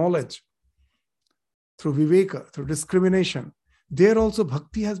knowledge, through viveka, through discrimination. There also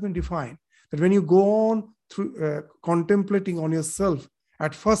bhakti has been defined, that when you go on through contemplating on yourself,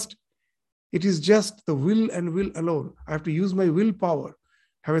 at first it is just the will and will alone. I have to use my willpower,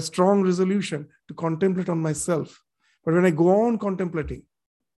 have a strong resolution to contemplate on myself. But when I go on contemplating,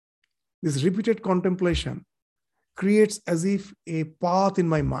 this repeated contemplation creates as if a path in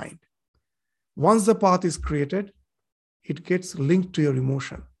my mind. Once the path is created, it gets linked to your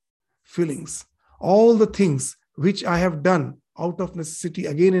emotion, feelings, all the things which I have done out of necessity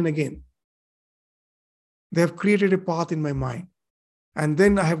again and again. They have created a path in my mind. And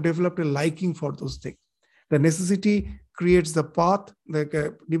then I have developed a liking for those things. The necessity creates the path.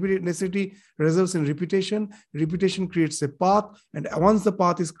 The necessity results in repetition. Repetition creates a path. And once the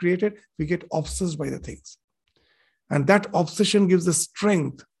path is created, we get obsessed by the things. And that obsession gives the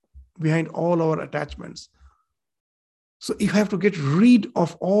strength behind all our attachments. So if I have to get rid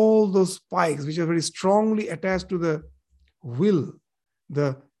of all those spikes, which are very strongly attached to the will,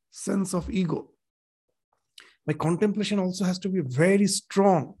 the sense of ego, my contemplation also has to be very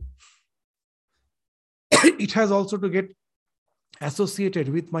strong. It has also to get associated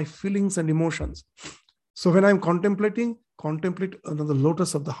with my feelings and emotions. So when I'm contemplate under the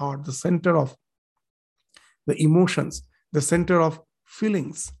lotus of the heart, the center of the emotions, the center of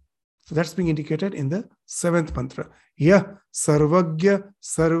feelings. So that's being indicated in the 7th mantra. Ya sarvagya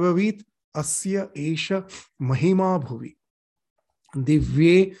sarvavit asya esha mahima bhuvi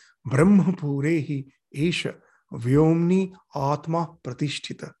divye brahmapurehi esha vyomni atma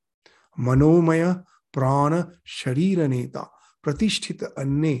pratisthita manomaya prana sharira neta pratisthita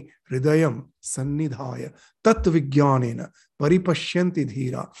anne hridayam sannidhaya tat vijnanena paripashyanti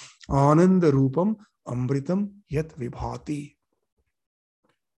dhira ananda rupam amritam yat vibhati.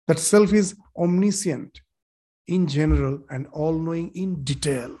 That self is omniscient in general and all-knowing in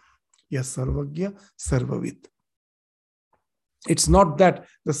detail. Yes, sarvagya sarvavit. It's not that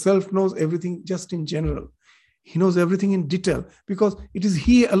the self knows everything just in general. He knows everything in detail because it is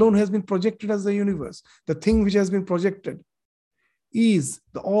he alone who has been projected as the universe. The thing which has been projected is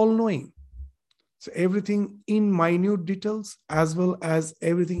the all-knowing. So everything in minute details as well as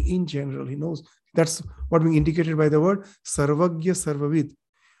everything in general, he knows. That's what being indicated by the word sarvagya sarvavid.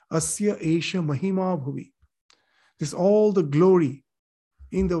 Asya esha mahima bhuvi. This all the glory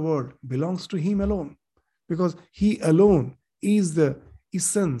in the world belongs to him alone because he alone is the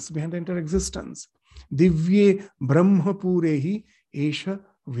essence behind the entire existence. Divye brahmapurehi esha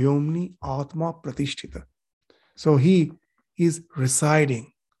vyomni atma pratishtita. So he is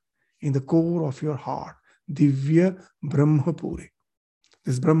residing in the core of your heart. Divya brahmapure.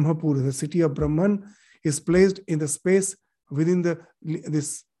 This brahmapura, the city of Brahman, is placed in the space within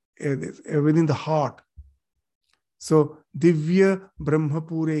within the heart. So divya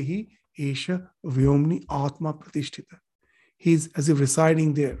brahmapurehi esha vyomni atma pratishtita. He is as if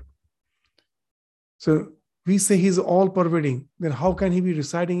residing there. So we say he's all pervading. Then how can he be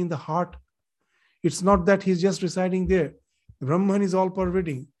residing in the heart? It's not that he's just residing there. Brahman is all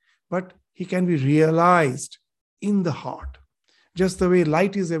pervading, but he can be realized in the heart. Just the way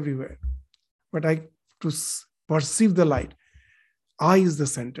light is everywhere. But to perceive the light, eye is the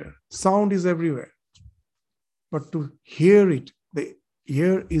center. Sound is everywhere. But to hear it, the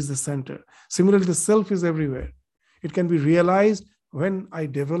ear is the center. Similarly, the self is everywhere. It can be realized when I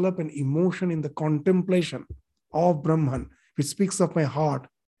develop an emotion in the contemplation of Brahman, which speaks of my heart.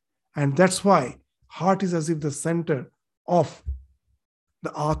 And that's why heart is as if the center of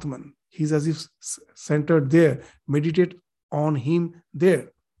the Atman. He's as if centered there. Meditate on him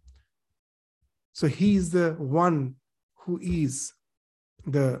there. So he is the one who is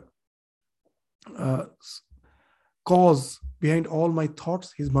the cause behind all my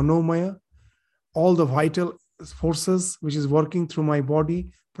thoughts, his manomaya, all the vital forces which is working through my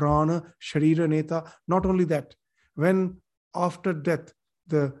body, prana, sharira, neta. Not only that, when after death,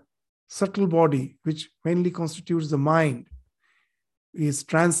 the subtle body, which mainly constitutes the mind, is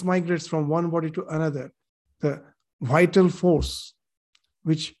transmigrates from one body to another, the vital force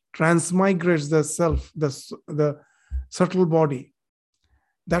which transmigrates the self, the subtle body,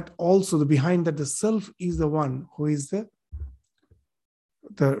 that also the behind that the self is the one who is the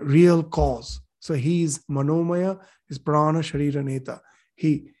real cause. So he is manomaya, is prana, sharira, neta.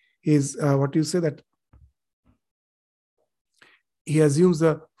 He is what you say that he assumes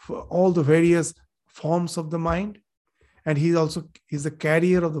all the various forms of the mind, and he also is the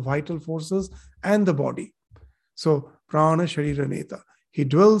carrier of the vital forces and the body. So prana, sharira, neta. He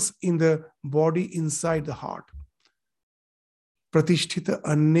dwells in the body inside the heart. Pratishtita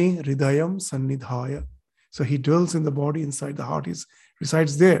anne hridayam sannidhaya. So he dwells in the body inside the heart. He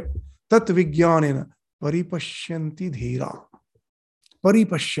resides there. Tat vijnanena paripashyanti dhira.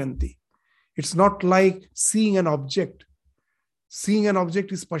 Paripashyanti. It's not like seeing an object. Seeing an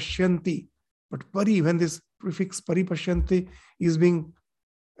object is pashyanti. But pari, when this prefix paripashyanti is being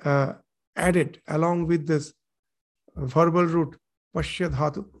added along with this verbal root pashya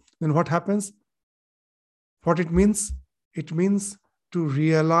dhatu, then what happens? What it means? It means to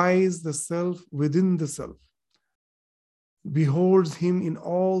realize the self within the self. Beholds him in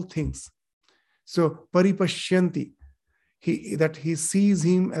all things. So paripashyanti, that he sees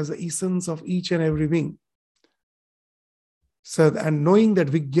him as the essence of each and every being. So, and knowing that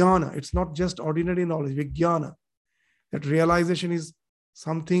vijnana, it's not just ordinary knowledge, vijnana, that realization is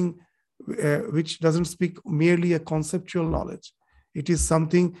something which doesn't speak merely a conceptual knowledge. It is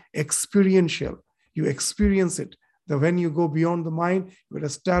something experiential. You experience it. That when you go beyond the mind, you are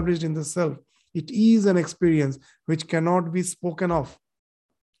established in the self. It is an experience which cannot be spoken of.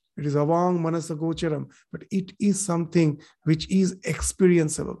 It is avang manasa gocharam, but it is something which is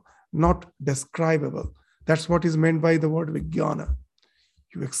experienceable, not describable. That's what is meant by the word vijnana.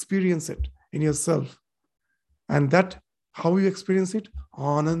 You experience it in yourself. And that, how you experience it?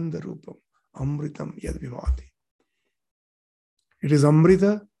 Ananda rupam, amritam yad vivati. It is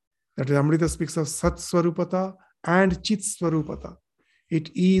amrita, that is amrita speaks of sat swarupata and chit swarupata. It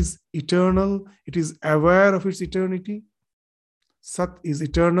is eternal, it is aware of its eternity. Sat is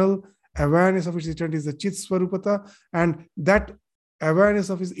eternal, awareness of its eternity is the chit swarupata, and that awareness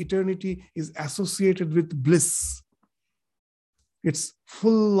of its eternity is associated with bliss. It's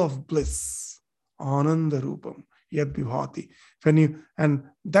full of bliss. Ananda rupam. yad vibhati. And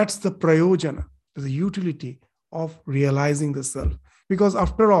that's the prayojana, the utility of realizing the self. Because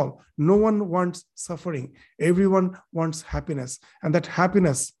after all, no one wants suffering. Everyone wants happiness. And that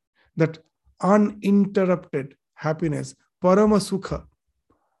happiness, that uninterrupted happiness, parama sukha,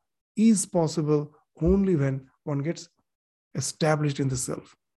 is possible only when one gets established in the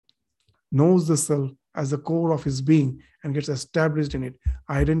self, knows the self as the core of his being and gets established in it,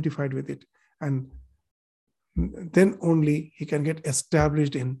 identified with it. And then only he can get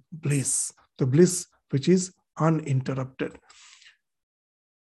established in bliss, the bliss which is uninterrupted.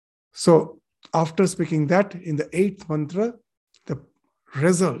 So after speaking that, in the 8th mantra, the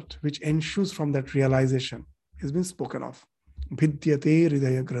result which ensues from that realization has been spoken of. Vidyate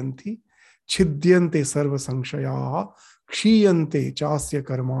hridaya granthi, chidyante sarva sankshaya, kshiyante chasya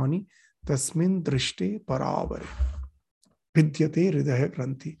karmani, tasmin drishte paravare. Vidyate hridaya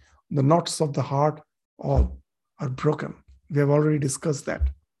granthi. The knots of the heart all are broken. We have already discussed that.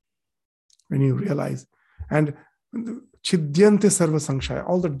 When you realize, and chidyante sarva sankshaya,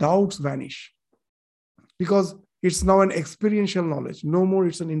 all the doubts vanish. Because it's now an experiential knowledge. No more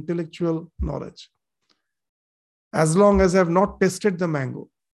it's an intellectual knowledge. As long as I have not tested the mango,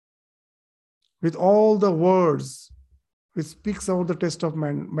 with all the words which speaks about the taste of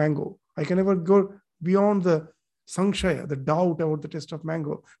mango, I can never go beyond the sankshaya, the doubt about the taste of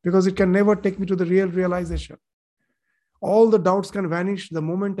mango, because it can never take me to the real realization. All the doubts can vanish the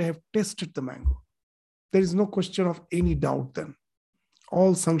moment I have tasted the mango. There is no question of any doubt then.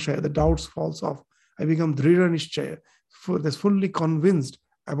 All sankshaya, the doubts falls off. I become dhrira nishchaya, fully convinced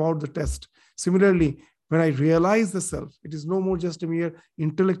about the test. Similarly, when I realize the self, it is no more just a mere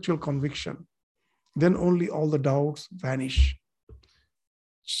intellectual conviction. Then only all the doubts vanish.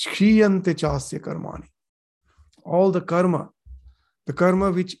 Shriyante chasya karmani. All the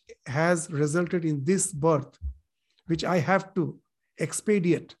karma which has resulted in this birth, which I have to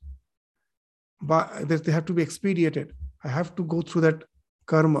expedite, but that they have to be expedited. I have to go through that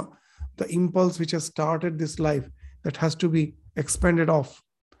karma, the impulse which has started this life, that has to be expended off.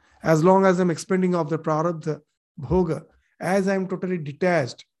 As long as I'm expending off the prarabdha, bhoga, as I'm totally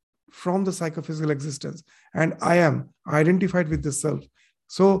detached from the psychophysical existence and I am identified with the self,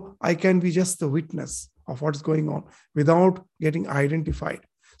 so I can be just the witness of what's going on without getting identified.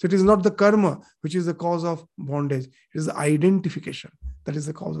 So it is not the karma which is the cause of bondage. It is the identification that is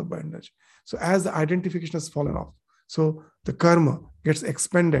the cause of bondage. So as the identification has fallen off, so the karma gets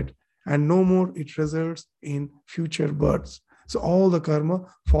expended and no more it results in future births. So all the karma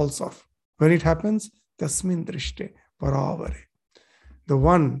falls off. When it happens, tasmin drishte paravare. The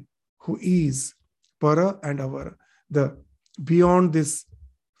one who is para and avara, the beyond this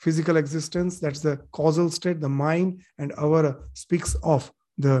physical existence, that's the causal state, the mind, and avara speaks of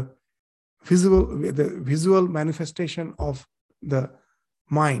the visual manifestation of the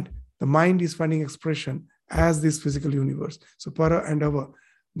mind. The mind is finding expression as this physical universe. So para and ava,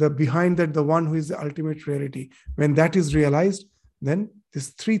 the behind that, the one who is the ultimate reality. When that is realized, then these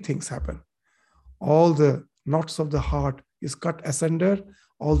three things happen. All the knots of the heart is cut asunder,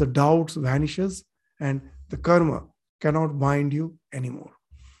 all the doubts vanishes, and the karma cannot bind you anymore.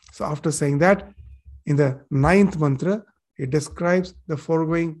 So after saying that, in the 9th mantra, it describes the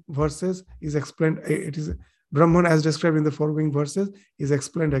foregoing verses, is explained, it is Brahman as described in the foregoing verses, is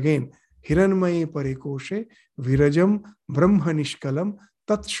explained again. Hiranmaye parikoshe virajam brahma nishkalam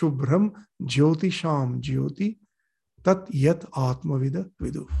tat shubhram jyoti sham jyoti tat yat atmavida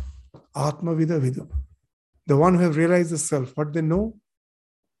vidu. Atmavida vidu. The one who have realized the self, what they know?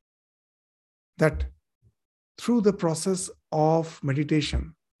 That through the process of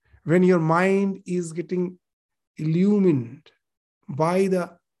meditation, when your mind is getting illumined by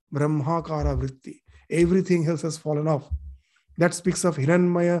the Brahmakara Vritti, everything else has fallen off. That speaks of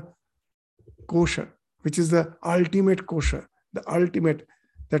Hiranmaya Kosha, which is the ultimate kosha, the ultimate,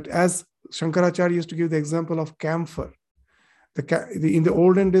 that as Shankaracharya used to give the example of camphor. In the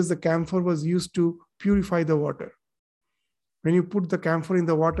olden days, the camphor was used to purify the water. When you put the camphor in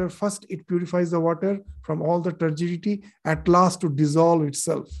the water, first it purifies the water from all the turgidity, at last to dissolve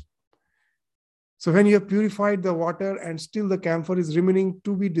itself. So when you have purified the water and still the camphor is remaining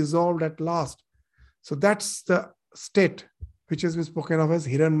to be dissolved at last. So that's the state which has been spoken of as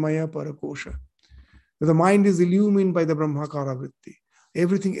Hiranmaya Parakosha. The mind is illumined by the Brahmakara Vritti.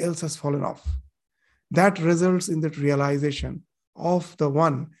 Everything else has fallen off. That results in that realization of the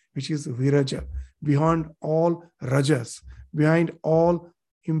one which is Viraja, beyond all rajas, behind all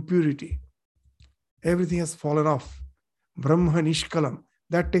impurity. Everything has fallen off. Brahma Nishkalam.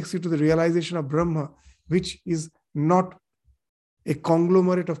 That takes you to the realization of Brahma, which is not a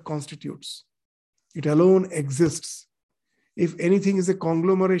conglomerate of constitutes. It alone exists. If anything is a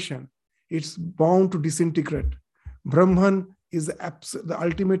conglomeration, it's bound to disintegrate. Brahman is the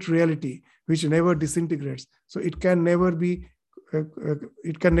ultimate reality which never disintegrates. So it can never be,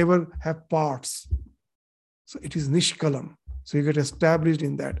 it can never have parts. So it is Nishkalam. So you get established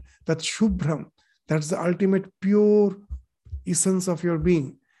in that. That's Shubhram. That's the ultimate pure essence of your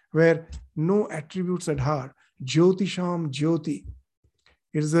being, where no attributes adhere. Jyotisham Jyoti.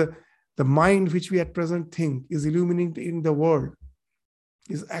 It is the mind which we at present think is illuminating in the world,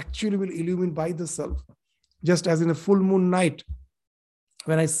 is actually will illumined by the self. Just as in a full moon night,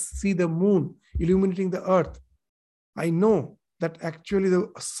 when I see the moon illuminating the earth, I know that actually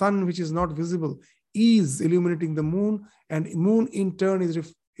the sun, which is not visible, is illuminating the moon, and moon in turn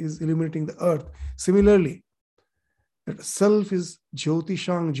is illuminating the earth. Similarly, that self is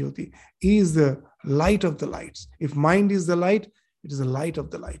Jyotishang Jyoti, is the light of the lights. If mind is the light, it is the light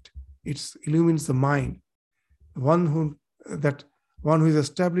of the light. It illumines the mind. One who is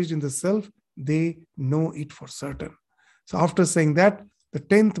established in the self, they know it for certain. So after saying that, the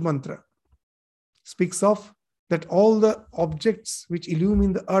 10th mantra speaks of that all the objects which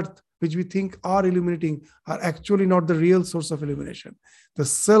illumine the earth, which we think are illuminating, are actually not the real source of illumination. The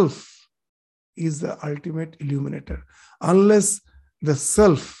self is the ultimate illuminator. Unless the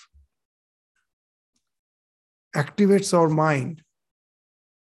self activates our mind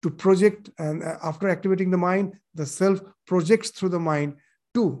to project, and after activating the mind, the self projects through the mind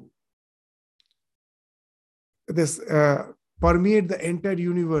to this permeate the entire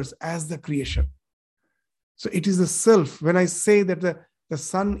universe as the creation. So it is the self. When I say that the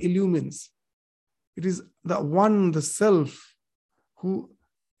sun illumines, it is the self who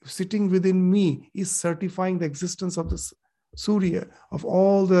sitting within me is certifying the existence of the Surya, of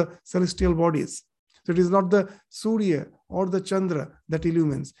all the celestial bodies. So it is not the Surya or the Chandra that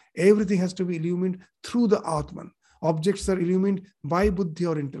illumines. Everything has to be illumined through the Atman. Objects are illumined by Buddhi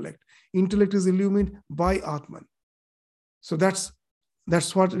or intellect. Intellect is illumined by Atman. So that's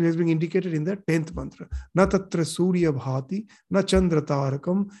what has been indicated in the 10th mantra. Na tatra Surya bhati, na Chandra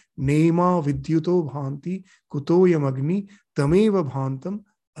tarakam, nema vidyuto bhanti, kutoyam agni, tameva bhantam,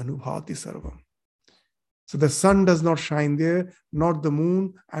 anubhati sarvam. So the sun does not shine there, not the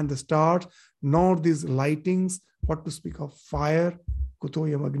moon and the stars, nor these lightings, what to speak of fire,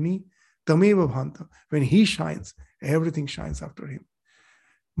 kutoyam agni, tameva bhantam. When he shines, everything shines after him.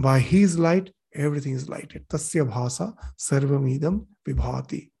 By his light, everything is lighted. Tasya bhasa sarvamidam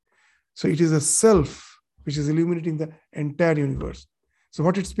vibhati. So it is a self which is illuminating the entire universe. So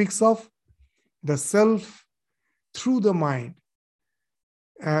what it speaks of, the self through the mind,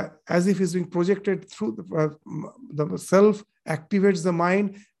 as if it's being projected through the self activates the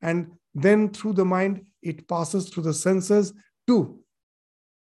mind, and then through the mind it passes through the senses to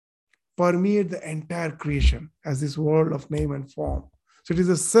permeate the entire creation as this world of name and form. So it is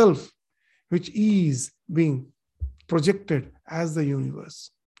a self which is being projected as the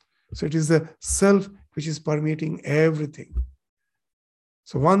universe. So it is the self which is permeating everything.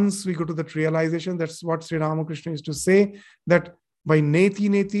 So once we go to that realization, that's what Sri Ramakrishna used to say, that by neti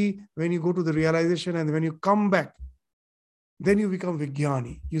neti, when you go to the realization and when you come back, then you become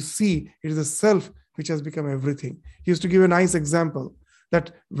Vijnani. You see it is the self which has become everything. He used to give a nice example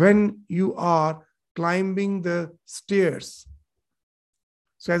that when you are climbing the stairs,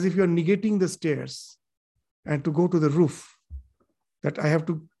 so as if you are negating the stairs and to go to the roof, that I have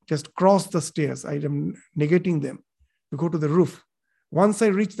to just cross the stairs, I am negating them to go to the roof. Once I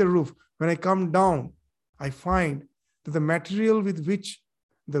reach the roof, when I come down, I find that the material with which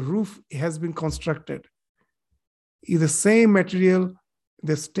the roof has been constructed is the same material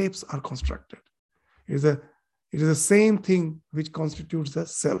the steps are constructed. It is the same thing which constitutes the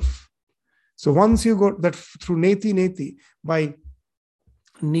self. So once you go that through neti neti, by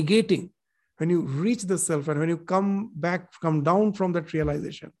negating, when you reach the self and when you come down from that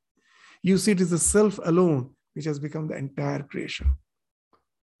realization, you see it is the self alone which has become the entire creation.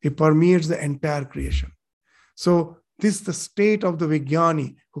 It permeates the entire creation. So this is the state of the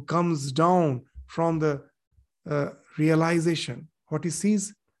Vijnani who comes down from the realization. What he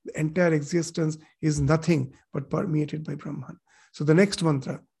sees, the entire existence is nothing but permeated by Brahman. So the next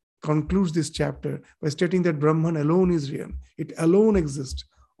mantra concludes this chapter by stating that Brahman alone is real. It alone exists.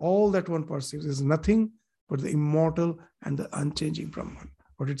 All that one perceives is nothing but the immortal and the unchanging Brahman.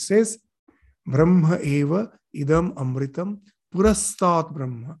 What it says, Brahma eva idam amritam purastat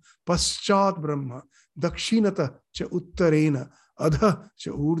Brahma paschat Brahma dakshinata cha uttarena adha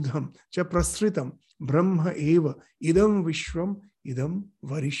cha urdham cha prasritam Brahma eva idam vishram idam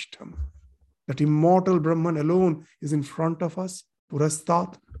varishtam. That immortal Brahman alone is in front of us,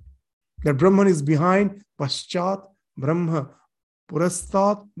 purastat. That Brahman is behind, Paschat, Brahma,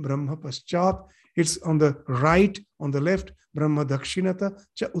 Purastat, Brahma, Paschat. It's on the right, on the left, Brahma Dakshinata,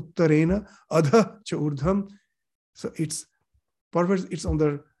 Cha Uttarena, Adha, Cha Urdham. So it's perverse, it's on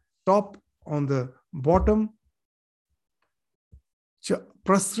the top, on the bottom, Cha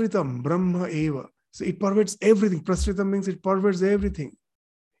Prasritam, Brahma Eva. So it pervades everything. Prasritam means it pervades everything.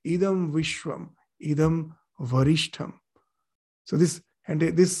 Idam Vishwam, Idam Varishtham. So this and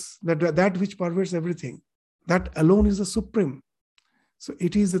this that which pervades everything, that alone is the supreme. So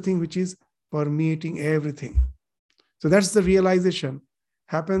it is the thing which is permeating everything. So that's the realization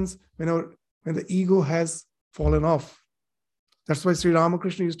happens when the ego has fallen off. That's why Sri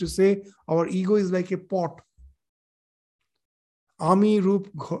Ramakrishna used to say, our ego is like a pot. Ami Rup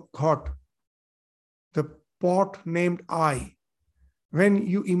Ghat, the pot named I. When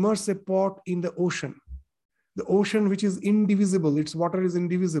you immerse a pot in the ocean which is indivisible, its water is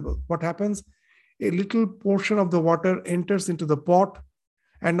indivisible, what happens? A little portion of the water enters into the pot,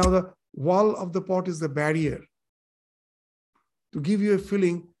 and now the wall of the pot is the barrier to give you a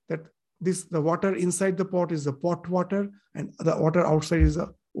feeling that the water inside the pot is the pot water and the water outside is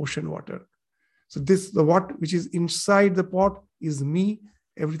the ocean water. So the water which is inside the pot is me,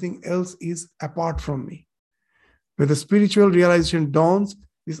 everything else is apart from me. When the spiritual realization dawns,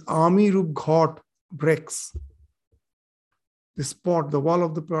 this Ami Rup Ghat breaks. This pot, the wall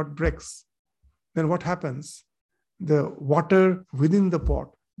of the pot breaks. Then what happens? The water within the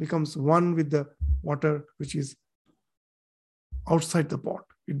pot becomes one with the water which is outside the pot.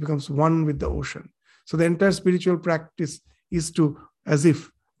 It becomes one with the ocean. So the entire spiritual practice is to, as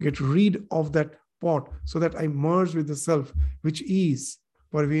if, get rid of that pot so that I merge with the self, which is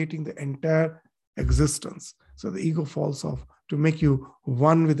pervading the entire existence. So the ego falls off to make you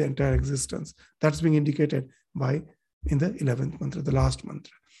one with the entire existence. That's being indicated by in the 11th mantra, the last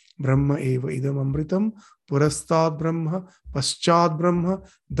mantra. Brahma eva idam amritam, purastad Brahma, paschad Brahma,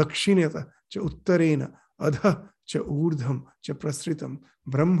 dakshinata cha uttarena, adha cha urdham cha prasritam,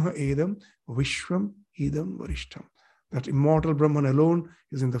 Brahma edam vishwam idam varishtham. That immortal Brahman alone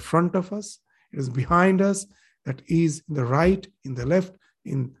is in the front of us, it is behind us, that is in the right, in the left,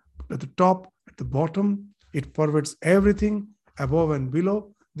 at the top, at the bottom. It pervades everything above and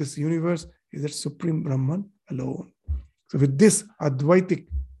below. This universe is that supreme Brahman alone. So with this Advaitic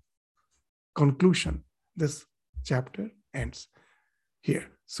conclusion, this chapter ends here.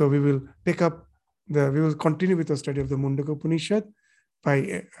 So we will continue with the study of the Mundaka Upanishad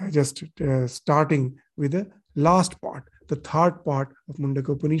by just starting with the last part, the third part of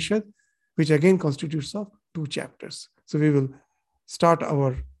Mundaka Upanishad, which again constitutes of 2 chapters. So we will start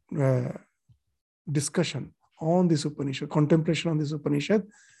our discussion on this Upanishad, contemplation on this Upanishad,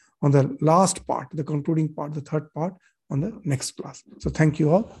 on the last part, the concluding part, the third part, on the next class. So thank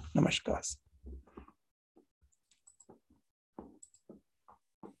you all. Namaskar.